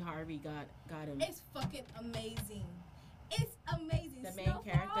amazing. Lori Harvey got him. It's fucking amazing. It's amazing. The main Snowfall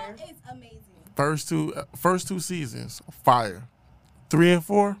character? is amazing. First two seasons, fire. 3 and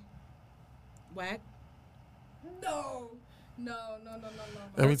 4. Whack. No.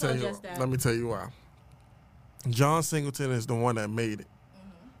 Let me Also tell you. just that. Let me tell you why. John Singleton is the one that made it.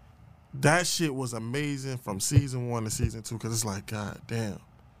 That shit was amazing from season 1 to season 2 because it's like, god damn.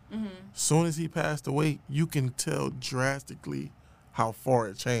 Soon as he passed away, you can tell drastically how far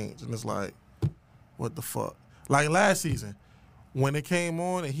it changed, and it's like, what the fuck? Like last season, when it came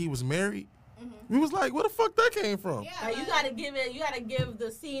on and he was married, we was like, where the fuck that came from? Yeah, Like, you gotta give the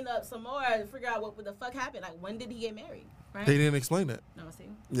scene up some more to figure out what the fuck happened. Like, when did he get married? Right? They didn't explain that. No, see.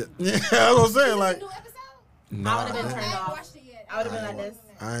 Yeah, that's what I'm saying. Like, New episode? I nah, would have been I turned ain't off. watched it yet. I would have been like this.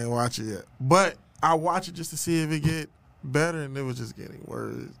 I ain't watch it yet, but I watch it just to see if it get better, and it was just getting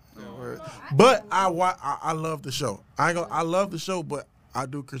worse and worse. But I love the show. I love the show, but I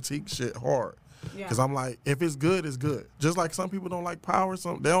do critique shit hard. Yeah. Cause I'm like, if it's good, it's good. Just like some people don't like Power,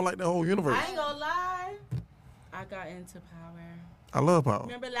 they don't like the whole universe. I ain't gonna lie. I got into Power. I love Power.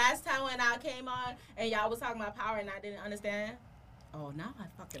 Remember last time when I came on and y'all was talking about Power and I didn't understand? Oh, now I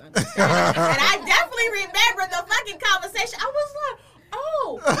fucking understand. And I definitely remember the fucking conversation. I was like,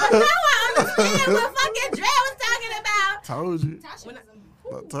 oh, but now I understand what fucking Dread was talking about. Told you. Tasha When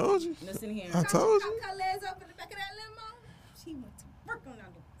was I told you. Listen here. I told you. Tasha her legs up in the back of that limo. She went to work on that.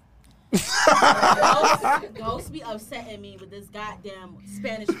 Ghost be upsetting me with this goddamn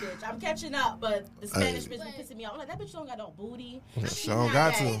Spanish bitch. I'm catching up, but the Spanish bitch be pissing me off. I'm like, that bitch don't got no booty. She don't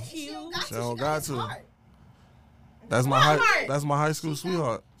got to. Cute. She don't got to. Heart. That's my Walmart. that's my high school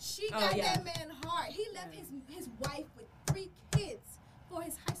sweetheart. She got yeah. that man hard. He left his wife with 3 kids for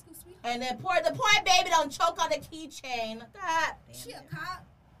his high school sweetheart. And then the poor baby don't choke on the keychain. God damn. She a cop.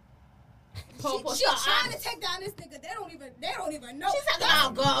 Popo, She trying to take down this nigga. They don't even know. She's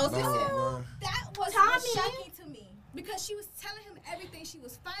talking about ghosts. No, That was Tommy. shocking to me because she was telling him everything she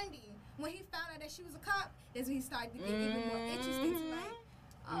was finding. When he found out that she was a cop, is when he started to get even more interesting. To like,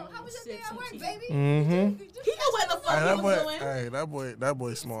 oh, how was your day at work, baby? Mm-hmm. He knew what the fuck he was doing. Hey, that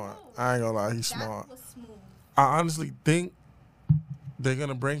boy smart. I ain't gonna lie, he's That smart. was smooth. I honestly think they're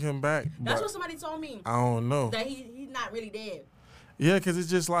gonna bring him back. That's But what somebody told me. I don't know. That he's not really dead. Yeah, because it's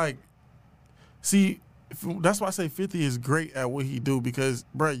just like, see, that's why I say 50 is great at what he do because,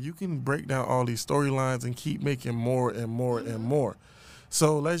 bruh, you can break down all these storylines and keep making more and more and more.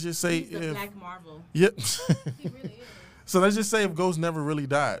 So let's just say He's the if Black Marvel. yep. He really is. So let's just say if Ghost never really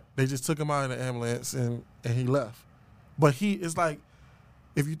died, they just took him out in the ambulance and he left. But it's like,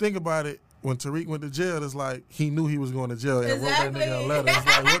 if you think about it, when Tariq went to jail, it's like he knew he was going to jail and wrote that nigga a letter. It's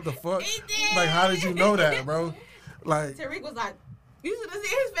like, what the fuck? He did. Like, how did you know that, bro? Like, Tariq was like, you should have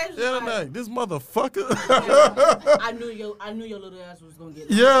seen his face. yeah, Was like, like, this motherfucker. I knew your little ass was gonna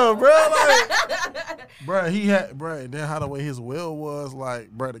get. Yeah, bro. Like, bro, then how the way his will was, like,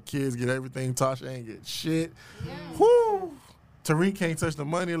 bro, the kids get everything. Tasha ain't get shit. Yeah. Whoo. Tariq can't touch the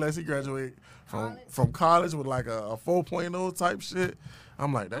money unless he graduate from college with like a 4.0 type shit.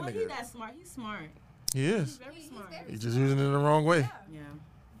 I'm like, that Well, he nigga. that smart. He's smart. He He's is. very smart. He's just using it the wrong way. Yeah.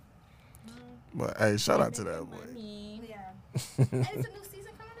 But hey, shout out to that boy. Money. Yeah. And it's a new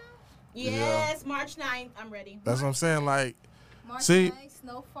season coming out. Yes, March 9th. I'm ready. That's what I'm saying. Like March See- 9th,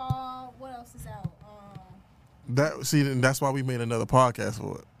 Snowfall. What else is out? that. See, and that's why we made another podcast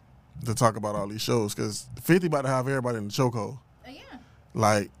for it to talk about all these shows because 50 about to have everybody in the chokehold. Yeah.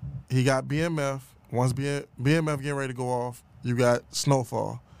 Like he got BMF. Once BMF getting ready to go off, you got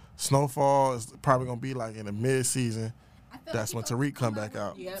Snowfall. Snowfall is probably gonna be like in the mid-season. I feel That's when he Tariq come back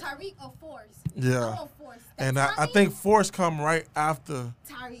out. Yep. Tariq or Force. Yeah. I'm on Force. And I think Force come right after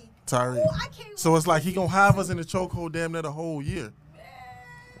Tariq. Tariq. Ooh, I can't So it's like he gonna have us in the chokehold damn near the whole year.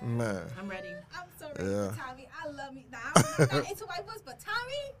 Man. I'm ready. I'm so ready Yeah. for Tommy. I love me. Now, I'm not into white boys, but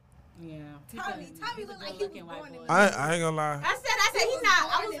Tommy, Yeah. Tommy look like he was born in. I ain't gonna lie. I said He he's was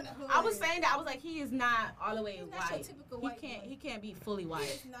not. born in the hood. I was saying that. I was like, he is not all the way He's not your white. typical white boy. He can't be fully He white.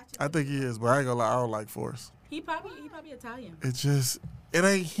 is not your I think he is, but I ain't gonna lie. I don't like Force. He probably Italian. It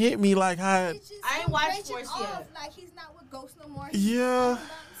ain't hit me like how. It's just I ain't him watched branching Force off, yet. Like he's not with Ghost no more. He's Yeah. all by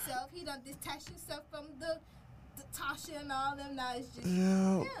himself. He done detached himself from the Tasha and all them. Now it's just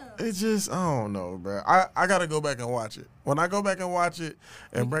Yeah, Yeah. it just I don't know, bro. I gotta go back and watch it. When I go back and watch it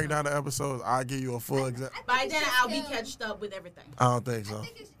and break down the episodes, I'll give you a full example. By then, I'll be catched up with everything. I don't think so. I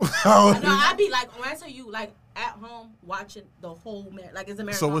think it's I I don't know. I'd think- be like, when I tell you, like at home watching the whole like it's a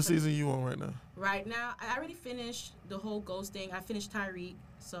marathon. So what for me. season you on right now? Right now, I already finished the whole Ghost thing. I finished Tyreek,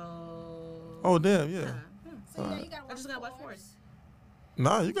 so. Oh damn, yeah. yeah. so you gotta I just gotta watch Force.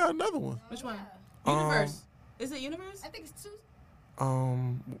 Nah, you got another one. Which one? Yeah. Um, Universe. Is it Universe? I think it's 2.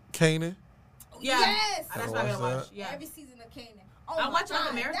 Kanan. Yeah. Yes. That's what I gotta watch. Yeah. Every season of Kanan. Oh I watch God,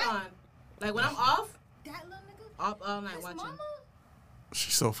 like a marathon. Like when I'm off, that little nigga. up all night His watching. mama,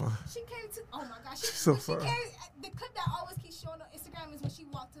 She's so fun. she came to. Oh my gosh. She's so when she fun. came, the clip that always keeps showing on Instagram is when she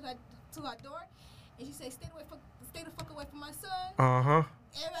walked to her door, and she said, "Stay the fuck away from my son." Uh-huh.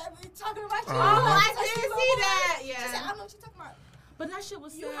 And I be talking about you. Uh-huh. Oh, I didn't see that. She said, "I Yeah. don't know what you're talking about." But that shit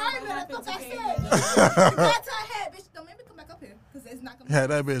was sad. You heard me. What That's happened what to I Kanan? said. That's her head, bitch. Don't make me come back up here, cause it's not gonna. Had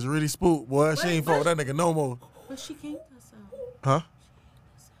that bitch really spooked, boy. She ain't fuck with that nigga no more. But she hanged herself. Huh?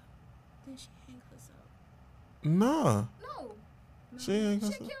 Then she hanged herself. Nah. No. She ain't She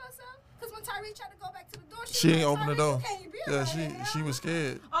gonna kill herself. Cause when Tyree tried to go back to the door, She ain't open the door. Okay, you be Yeah, alright, she was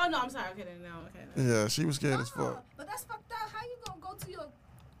scared. Oh no, I'm sorry. Okay, then no. Okay. Then. Yeah, she was scared as fuck. But that's fucked up. How you gonna go to your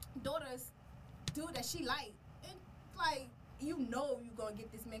daughter's dude that she like, and like you know you gonna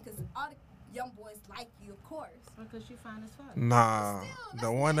get this man, cause all the young boys like you, of course. Because she fine as fuck. Nah, Still, that's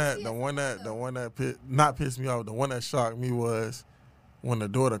the one nasty that not pissed me off. The one that shocked me was when the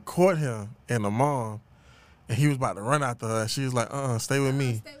daughter caught him and the mom, and he was about to run after her. She was like, stay with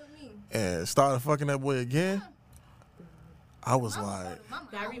me, Stay with me. and started fucking that boy again. I was Mama like, told her, Mama,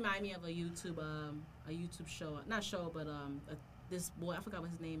 That remind me of a YouTube show, not show, but this boy, I forgot what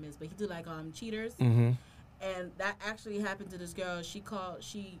his name is, but he did like cheaters, mm-hmm. and that actually happened to this girl. She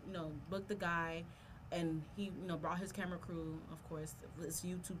booked the guy, and he brought his camera crew, of course, his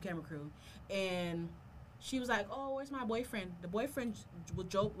YouTube camera crew, and she was like, "Oh, where's my boyfriend?" The boyfriend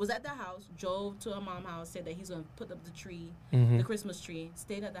was at the house, drove to her mom's house, said that he's gonna put up the tree, Mm-hmm. the Christmas tree,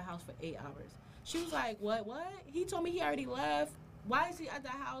 stayed at the house for 8 hours. She was like, what? He told me he already left. Why is he at the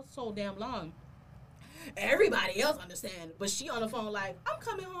house so damn long? Everybody else understand, but she on the phone like, I'm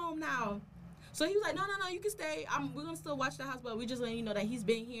coming home now. So he was like, no, you can stay. We're going to still watch the house, but we just letting you know that he's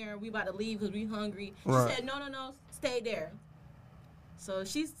been here. We about to leave because we hungry. She Right. said, no, stay there. So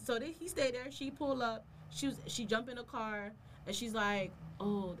he stayed there. She pulled up. She jumped in the car, and she's like,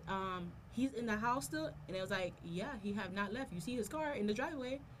 oh, he's in the house still? And it was like, yeah, he have not left. You see his car in the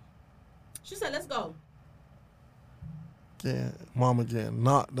driveway. She said, let's go. Yeah, mama getting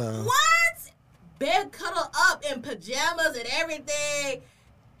knocked down. What? Bed cuddle up in pajamas and everything.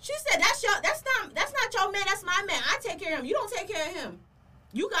 She said, that's not your man, that's my man. I take care of him. You don't take care of him.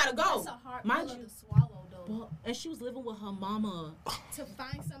 You gotta go. That's a hard Mind pill you, to swallow, though. and she was living with her mama. To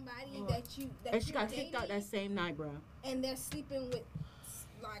find somebody that And she you got kicked out that same night, bro. and they're sleeping with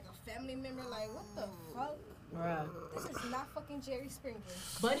like a family member. Like, what the fuck? Bruh. This is not fucking Jerry Springer.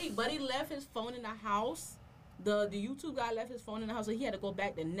 Buddy left his phone in the house. The YouTube guy left his phone in the house, so he had to go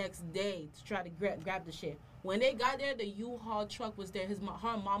back the next day to try to grab the shit. When they got there, the U-Haul truck was there.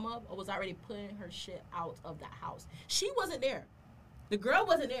 Her mama was already putting her shit out of the house. She wasn't there. The girl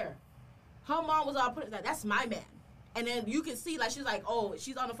wasn't there. Her mom was all putting like, that's my man. And then you can see, like, she's like, oh,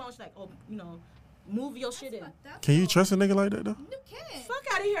 she's on the phone. She's like, oh, move your shit in. Can you trust a nigga like that though? You can. Fuck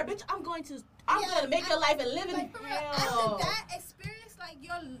out of here, bitch. I'm going to make your life a living like, for real, hell. after that experience,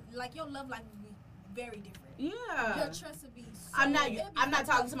 your love life would be very different. Yeah. Your trust would be. I'm not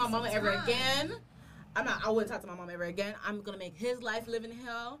talking to my mama ever again. I wouldn't talk to my mom ever again. I'm gonna make his life live in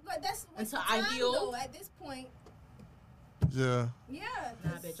hell. But that's until the I time, heal. though, at this point. Yeah. Yeah.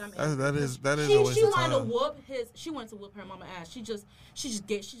 Nah, bitch. I'm That is She always the wanted to time. whoop She wanted to whoop her mama ass. She just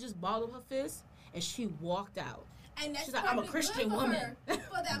balled up her fist and she walked out. And that's She's like, I'm a probably Christian good for woman. her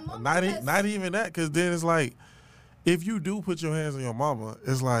for that moment, Not because even that, because then it's like, if you do put your hands on your mama,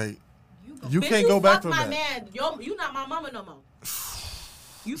 it's like you Bitch, can't go back fuck from my that. man. You not my mama no more.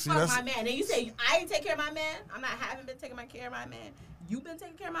 You See, fuck that's- my man. And you say, I ain't take care of my man. Haven't been taking care of my man. You been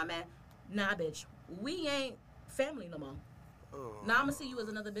taking care of my man? Nah, bitch. We ain't family no more. Now I'm gonna see you as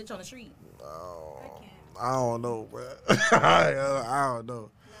another bitch on the street. I don't know, bro. I don't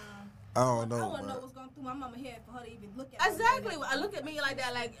know. I don't I know, want to know bro. what's going through my mama's head for her to even look at me Exactly. like that. Look at me like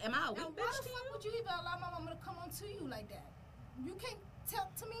that. Like, am I a weak And why bitch the to fuck you? would you even allow my mama to come on to you like that? You can't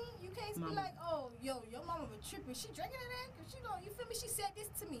tell to me. You can't Mama. be like, oh, yo, your mama was tripping. She drinking that? Cause you feel me? She said this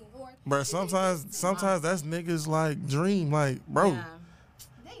to me, or But she did this to me. sometimes that's niggas like dream, like, bro. Yeah.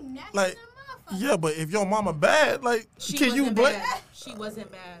 They nasty Like, than motherfuckers. yeah, but if your mama bad, like, She can you wasn't blame? bad. She wasn't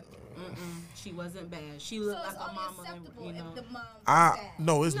bad. She wasn't bad. She So looked it's like a only mama, acceptable you know. if the mom I is bad.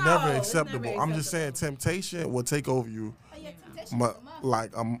 no, it's No, never it's acceptable. never I'm just saying acceptable. temptation will take over you. Oh, yeah, temptation But is a motherfucker.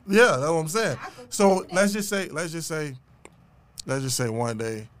 like yeah, that's what I'm saying. I could So believe that. let's just say one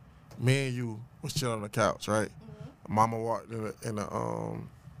day, me and you was chilling on the couch, right? Mm-hmm. Mama walked in the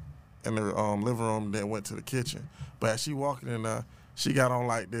living room, then went to the kitchen. But as she walking in there, she got on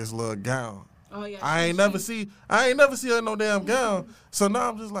like this little gown. Oh yeah. I ain't never see her in no damn gown. So now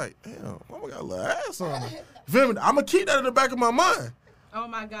I'm just like, damn, mama got a little ass on her. Feel me? I'm gonna keep that in the back of my mind. Oh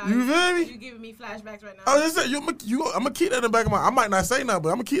my God. You feel me? You giving me flashbacks right now. I was just saying, I'm gonna keep that in the back of my. I might not say nothing, but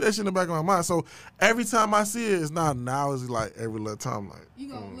I'm gonna keep that shit in the back of my mind. So every time I see it, it's not now. It's like every little time. Like You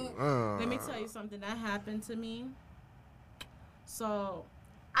gonna look. Let me tell you something that happened to me. So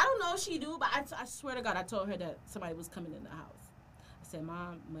I don't know if she knew, but I swear to God, I told her that somebody was coming in the house. I said,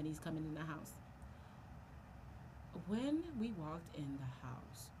 Mom, money's coming in the house. When we walked in the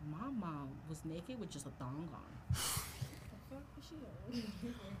house, my mom was naked with just a thong on.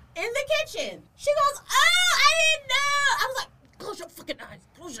 In the kitchen. She goes, oh, I didn't know. I was like, close your fucking eyes.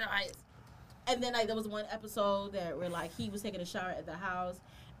 Close your eyes. And then like there was one episode that where like he was taking a shower at the house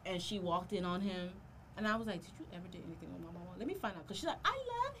and she walked in on him. And I was like, did you ever do anything with my mama? Let me find out. Because she's like, I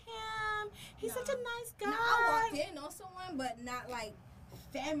love him. He's such a nice guy. No, I walked in on someone, but not like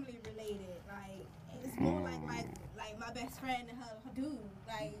family related. Like, it's more like my best friend and her dude.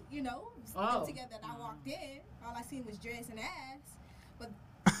 Like, you know, still together. And I walked in. All I seen was dress and ass. But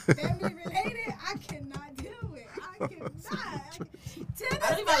family related, I cannot do it. I cannot. I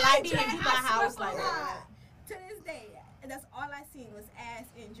don't even like being in people's house like that. To this day, and that's all I seen was ass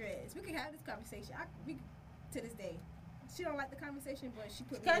and dress. We can have this conversation. To this day. She don't like the conversation, but she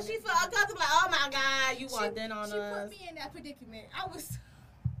put me because she felt uncomfortable. Like, oh my God, you walked in on us. She put me in that predicament.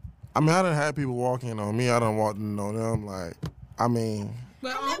 I mean, I done had people walk in on me. I done walked in on them. Like, I mean.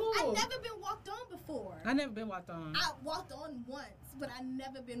 But I've never been walked on before. I never been walked on. I walked on once, but I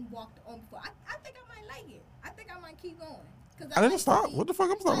never been walked on before. I think I might like it. I think I might keep going. I didn't stop. What the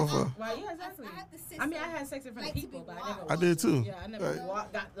fuck I'm stopping for? Well, yeah, exactly. I mean, I had sex in front of people, but I never. I did too. Yeah, I never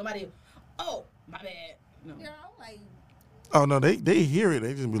got somebody. Oh, my bad. No. You know, like. Oh no, they hear it.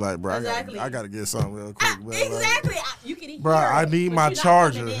 They just be like, bro, Exactly. I gotta get something real quick, bro. Exactly. Like, you can hear bro, I need my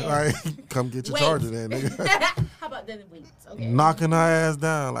charger. Like, come get your charger then, nigga. How about then wait? Okay. Knocking her ass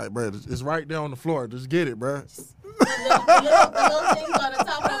down, like, bro, it's right there on the floor. Just get it, bro. The little things on the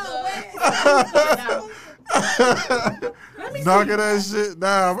top of the. Knocking that shit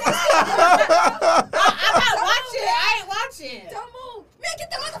down. I'm not watching. I ain't watching. Don't move. Man, get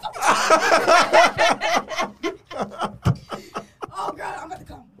the motherfucker. Oh, God, I'm about to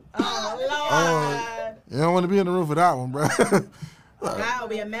come. Oh, Lord. You don't want to be in the room for that one, bro. That would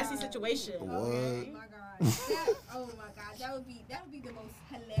be a messy situation. What? Oh, my God. Oh, my God. That would be the most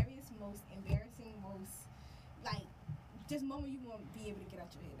hilarious, most embarrassing, most, like, just moment you won't be able to get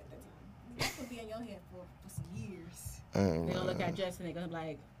out your head at that time. That's going to be in your head for some years. They're going to look at Jess and they're going to be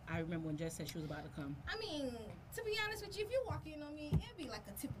like, I remember when Jess said she was about to come. I mean, to be honest with you, if you walk in on me, it'd be like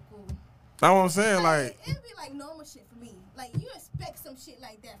a typical. That's what I'm saying, like. It'd be like normal shit for me. Like, you expect some shit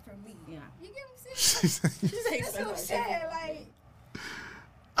like that from me. Yeah. You get what I'm saying? That's what I'm saying. Like.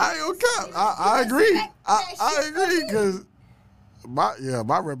 I ain't gonna count. I agree. I agree because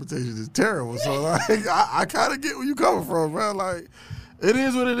my reputation is terrible. So like I kind of get where you coming from, bro. Like it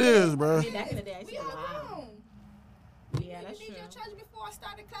is what it is, bro. I mean, back in the day, I used to go, wow. Yeah, that's true. You charge before I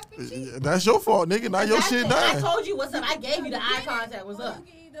started clapping cheeks. That's your fault, nigga. Not your shit done. I told you what's up. I gave you the eye contact. What's up? You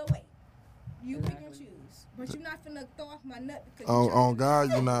get either way. You pick and choose. But you're not finna throw off my nut because on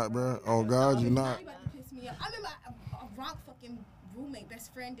God, you not, bro. On God, you not. You about to piss me off. I remember a rock fucking roommate,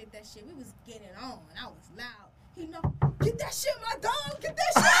 best friend did that shit. We was getting on. I was loud. He know, get that shit, my dog. Get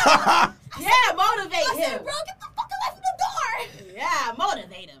that shit. Yeah, motivate I him. said, bro, get the fuck away from the door. Yeah,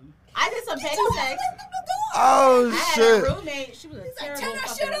 motivate him. I did some petty sex. Oh, I shit. had a roommate. She was a He's like, terrible turn that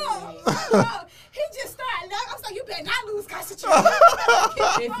fucking shit roommate. off. He just started laughing. I was like, you better not lose concentration.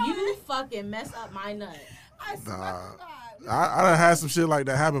 If you fucking mess up my nut. I swear to God. I done had some shit like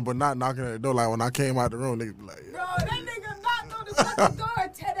that happen, but not knocking at the door. Like when I came out the room, niggas be like, Bro, that nigga knocked on the fucking door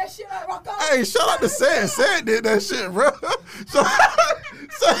and tear that shit up. Rock off. hey, shout out to Sad. Sad did that shit, bro.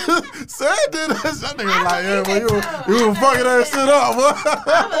 Sad did that shit. That nigga like, yeah, bro, you were fucking that shit up, bro.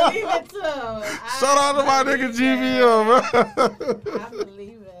 I believe it too. Shout out to my nigga GVO, bro. I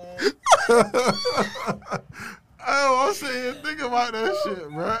believe it. Oh, I'm sitting here thinking about that shit,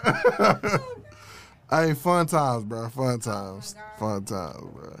 bro. Hey, fun times, bro. Fun times. Fun times,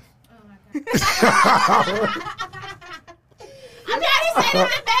 bro. Oh my God. I'm not even saying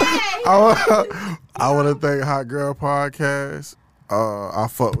I want to thank Hot Girl Podcast. I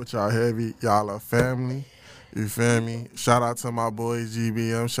fuck with y'all heavy. Y'all are family. You feel me? Shout out to my boys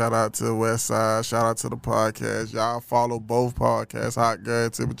GBM. Shout out to Westside. Shout out to the podcast. Y'all follow both podcasts, Hot Girl,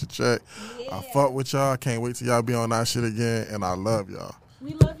 Temperature Check. Yeah. I fuck with y'all. Can't wait till y'all be on that shit again. And I love y'all.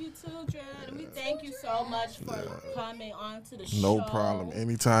 We love you too, Dread. And we thank you so much for coming on to the show. No problem.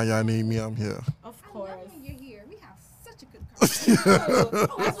 Anytime y'all need me, I'm here. Of course. I love when you're here. We have such a good conversation.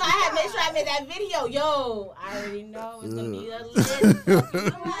 That's why I had to make sure I made that video. Yo, I already know it's going to be a lit. You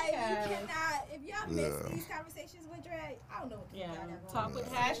cannot, if y'all miss these conversations with Dread. I don't know what y'all got going Talk on.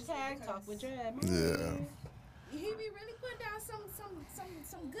 with hashtag talk with Dread. Yeah. He be really putting down some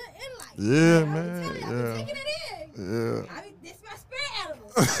good insight. Yeah, I'm man. telling you, I be taking it in. Yeah. I mean, this my spirit animal.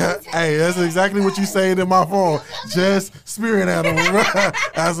 Hey, that's exactly what you saying in my phone. Just spirit animal, bro.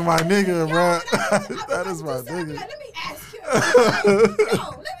 That's my nigga, bro. That is my nigga. Like, let me ask you. Let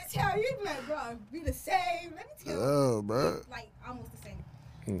me tell you. Like, bro, be the same. Let me tell you. Oh, bro. Like, almost the same.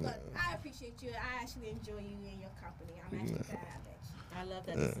 But I appreciate you. I actually enjoy you and your company. I'm actually glad I met you. I love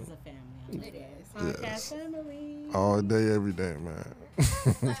that this is a family. It is. Podcast family. All day, every day, man.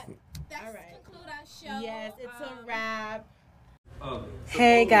 That's All right. conclude our show. Yes, it's a wrap.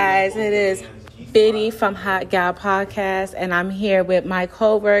 Hey guys, it is Biddy from Hot Gal Podcast, and I'm here with my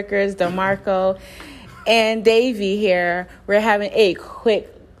co-workers, DeMarco and Davey here. We're having a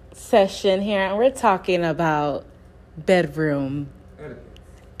quick session here, and we're talking about bedroom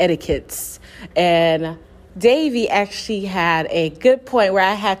etiquettes. And Davey actually had a good point where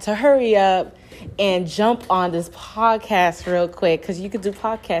I had to hurry up and jump on this podcast real quick, because you could do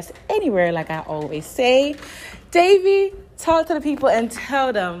podcasts anywhere, like I always say. Davey, talk to the people and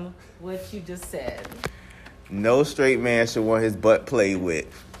tell them what you just said. No straight man should want his butt played with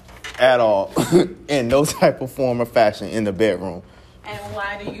at all in no type of form or fashion in the bedroom. And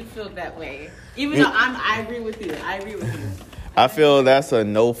why do you feel that way? Even though I agree with you. I feel that's a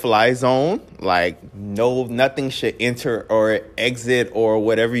no-fly zone. Like, nothing should enter or exit or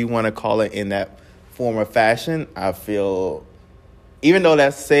whatever you want to call it in that form or fashion. I feel, even though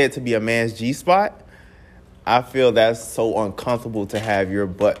that's said to be a man's G-spot, I feel that's so uncomfortable to have your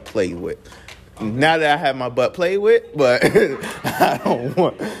butt played with. Now that I have my butt played with, but I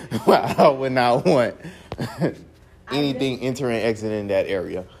would not want anything entering and exiting that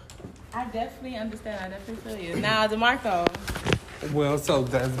area. I definitely understand. I definitely feel you. Now, DeMarco. Well, so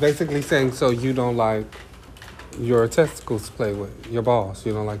that's basically saying so you don't like your testicles to play with, your balls.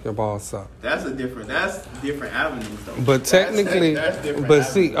 You don't like your balls suck. That's different avenues, though. But technically, that's different but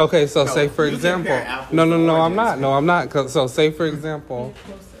avenues. see, okay, so No, say for you example, compare apples no, to I'm not. oranges. No, I'm not. 'Cause- So say for example,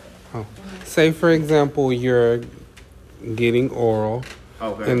 say for example, you're getting oral,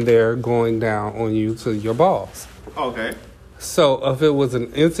 Okay. and they're going down on you to your balls. Okay. So if it was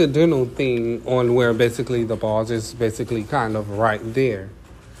an incidental thing on where basically the balls is basically kind of right there,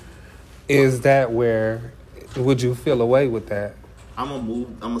 is that where would you feel away with that? I'm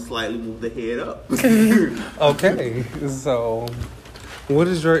gonna slightly move the head up. Okay, so what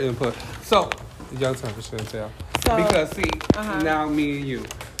is your input? So, young time for Chantel. So, Because see, now me and you.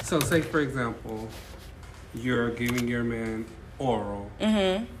 So say for example, you're giving your man oral.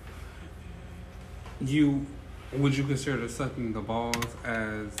 Mm-hmm. Would you consider sucking the balls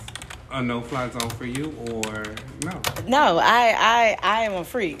as a no-fly zone for you, or no? No, I am a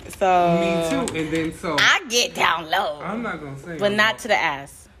freak, so Me too. And then so I get down low, I'm not gonna say, but not to the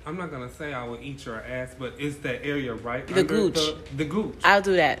ass. I'm not gonna say I would eat your ass, but it's that area right The under gooch. the gooch. I'll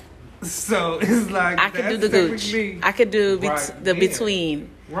do that. So it's like I could do the that's gooch. technically I could do right the there. between.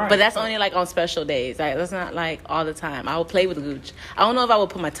 Right. But that's only like on special days. Like that's not like all the time. I will play with the gooch. I don't know if I would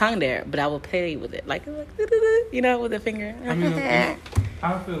put my tongue there, but I will play with it, like you know, with a finger. I mean,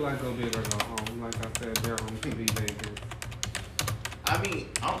 I feel like go big or go home. Like I said, they're on TV babies. I mean,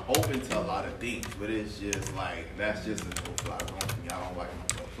 I'm open to a lot of things, but it's just like that's just a no-fly zone for me. I don't like my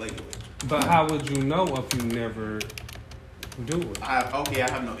butt played with. But how would you know if you never do it? I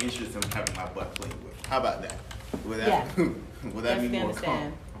have no interest in having my butt played with. How about that? Would that Yeah. would that be Definitely more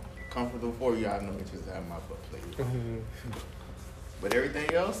understand. comfortable for you? I have no interest in having my butt played with. Mm-hmm. But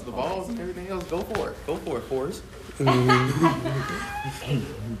everything else, the balls and everything else, go for it. Go for it, Forrest.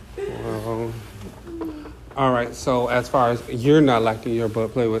 Well, all right. So as far as you're not liking your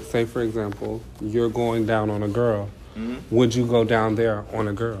butt play with, say for example, you're going down on a girl. Mm-hmm. Would you go down there on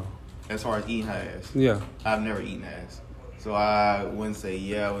a girl? As far as eating her ass, Yeah. I've never eaten ass, so I wouldn't say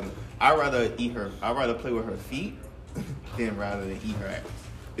yeah. I'd rather eat her. I'd rather play with her feet than rather than eat her ass.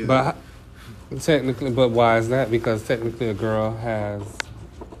 But technically, but why is that? Because technically, a girl has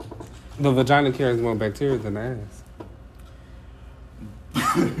the vagina carries more bacteria than the ass.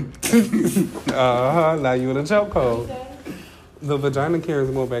 Now you in a chokehold. The vagina carries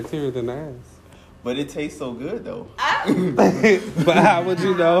more bacteria than the ass. But it tastes so good though. But how would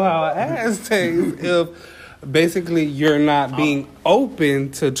you know how an ass tastes if basically you're not being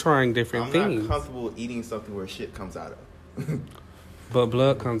open to trying different I'm things? not comfortable eating something where shit comes out of. But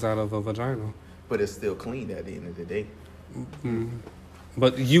blood comes out of a vagina. But it's still clean at the end of the day.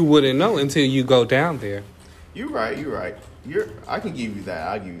 But you wouldn't know until you go down there. You're right. I can give you that.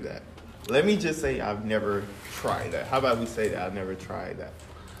 I'll give you that. Let me just say I've never tried that. How about we say that I've never tried that?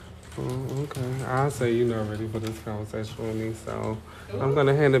 Oh, okay. I'll say you're not ready for this conversation with me, so I'm going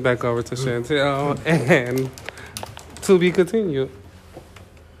to hand it back over to Chantel and to be continued.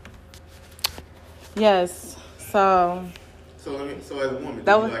 Yes. So So as a woman,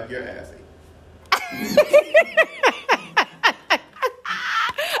 That do you was- like your ass?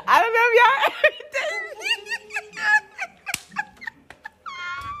 I don't know if y'all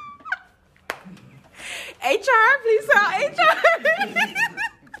HR, please call HR.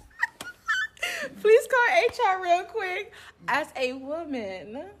 Please call HR real quick. As a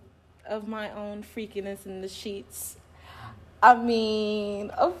woman of my own freakiness in the sheets, I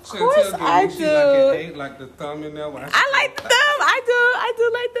mean, of course I do. Like an 8, like the thumb in there. I like the thumb. I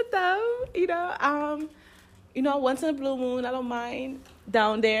do like the thumb. Once in a blue moon, I don't mind.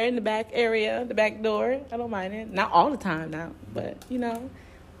 Down there in the back area, the back door, I don't mind it. Not all the time now, but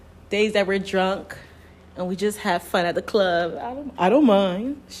days that we're drunk and we just have fun at the club, I don't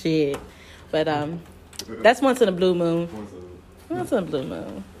mind. Shit. But that's once in a blue moon. Once in a blue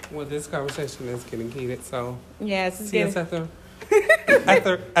moon. Well, this conversation is getting heated, so Yes, it's see us getting.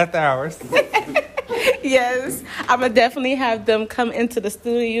 after hours. Yes, I'm gonna definitely have them come into the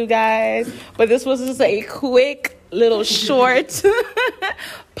studio, you guys. But this was just a quick little short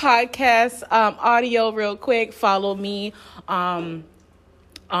podcast audio real quick. Follow me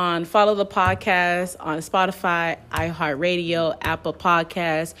follow the podcast on Spotify, iHeartRadio, Apple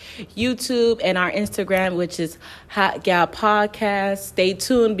Podcasts, YouTube, and our Instagram, which is Hot Gal Podcast. Stay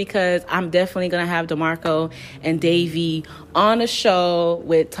tuned because I'm definitely going to have DeMarco and Davey on a show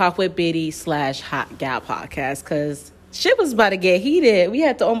with Talk with Biddy / Hot Gal Podcast because shit was about to get heated. We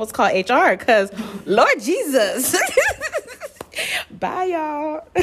had to almost call HR because Lord Jesus. Bye, y'all.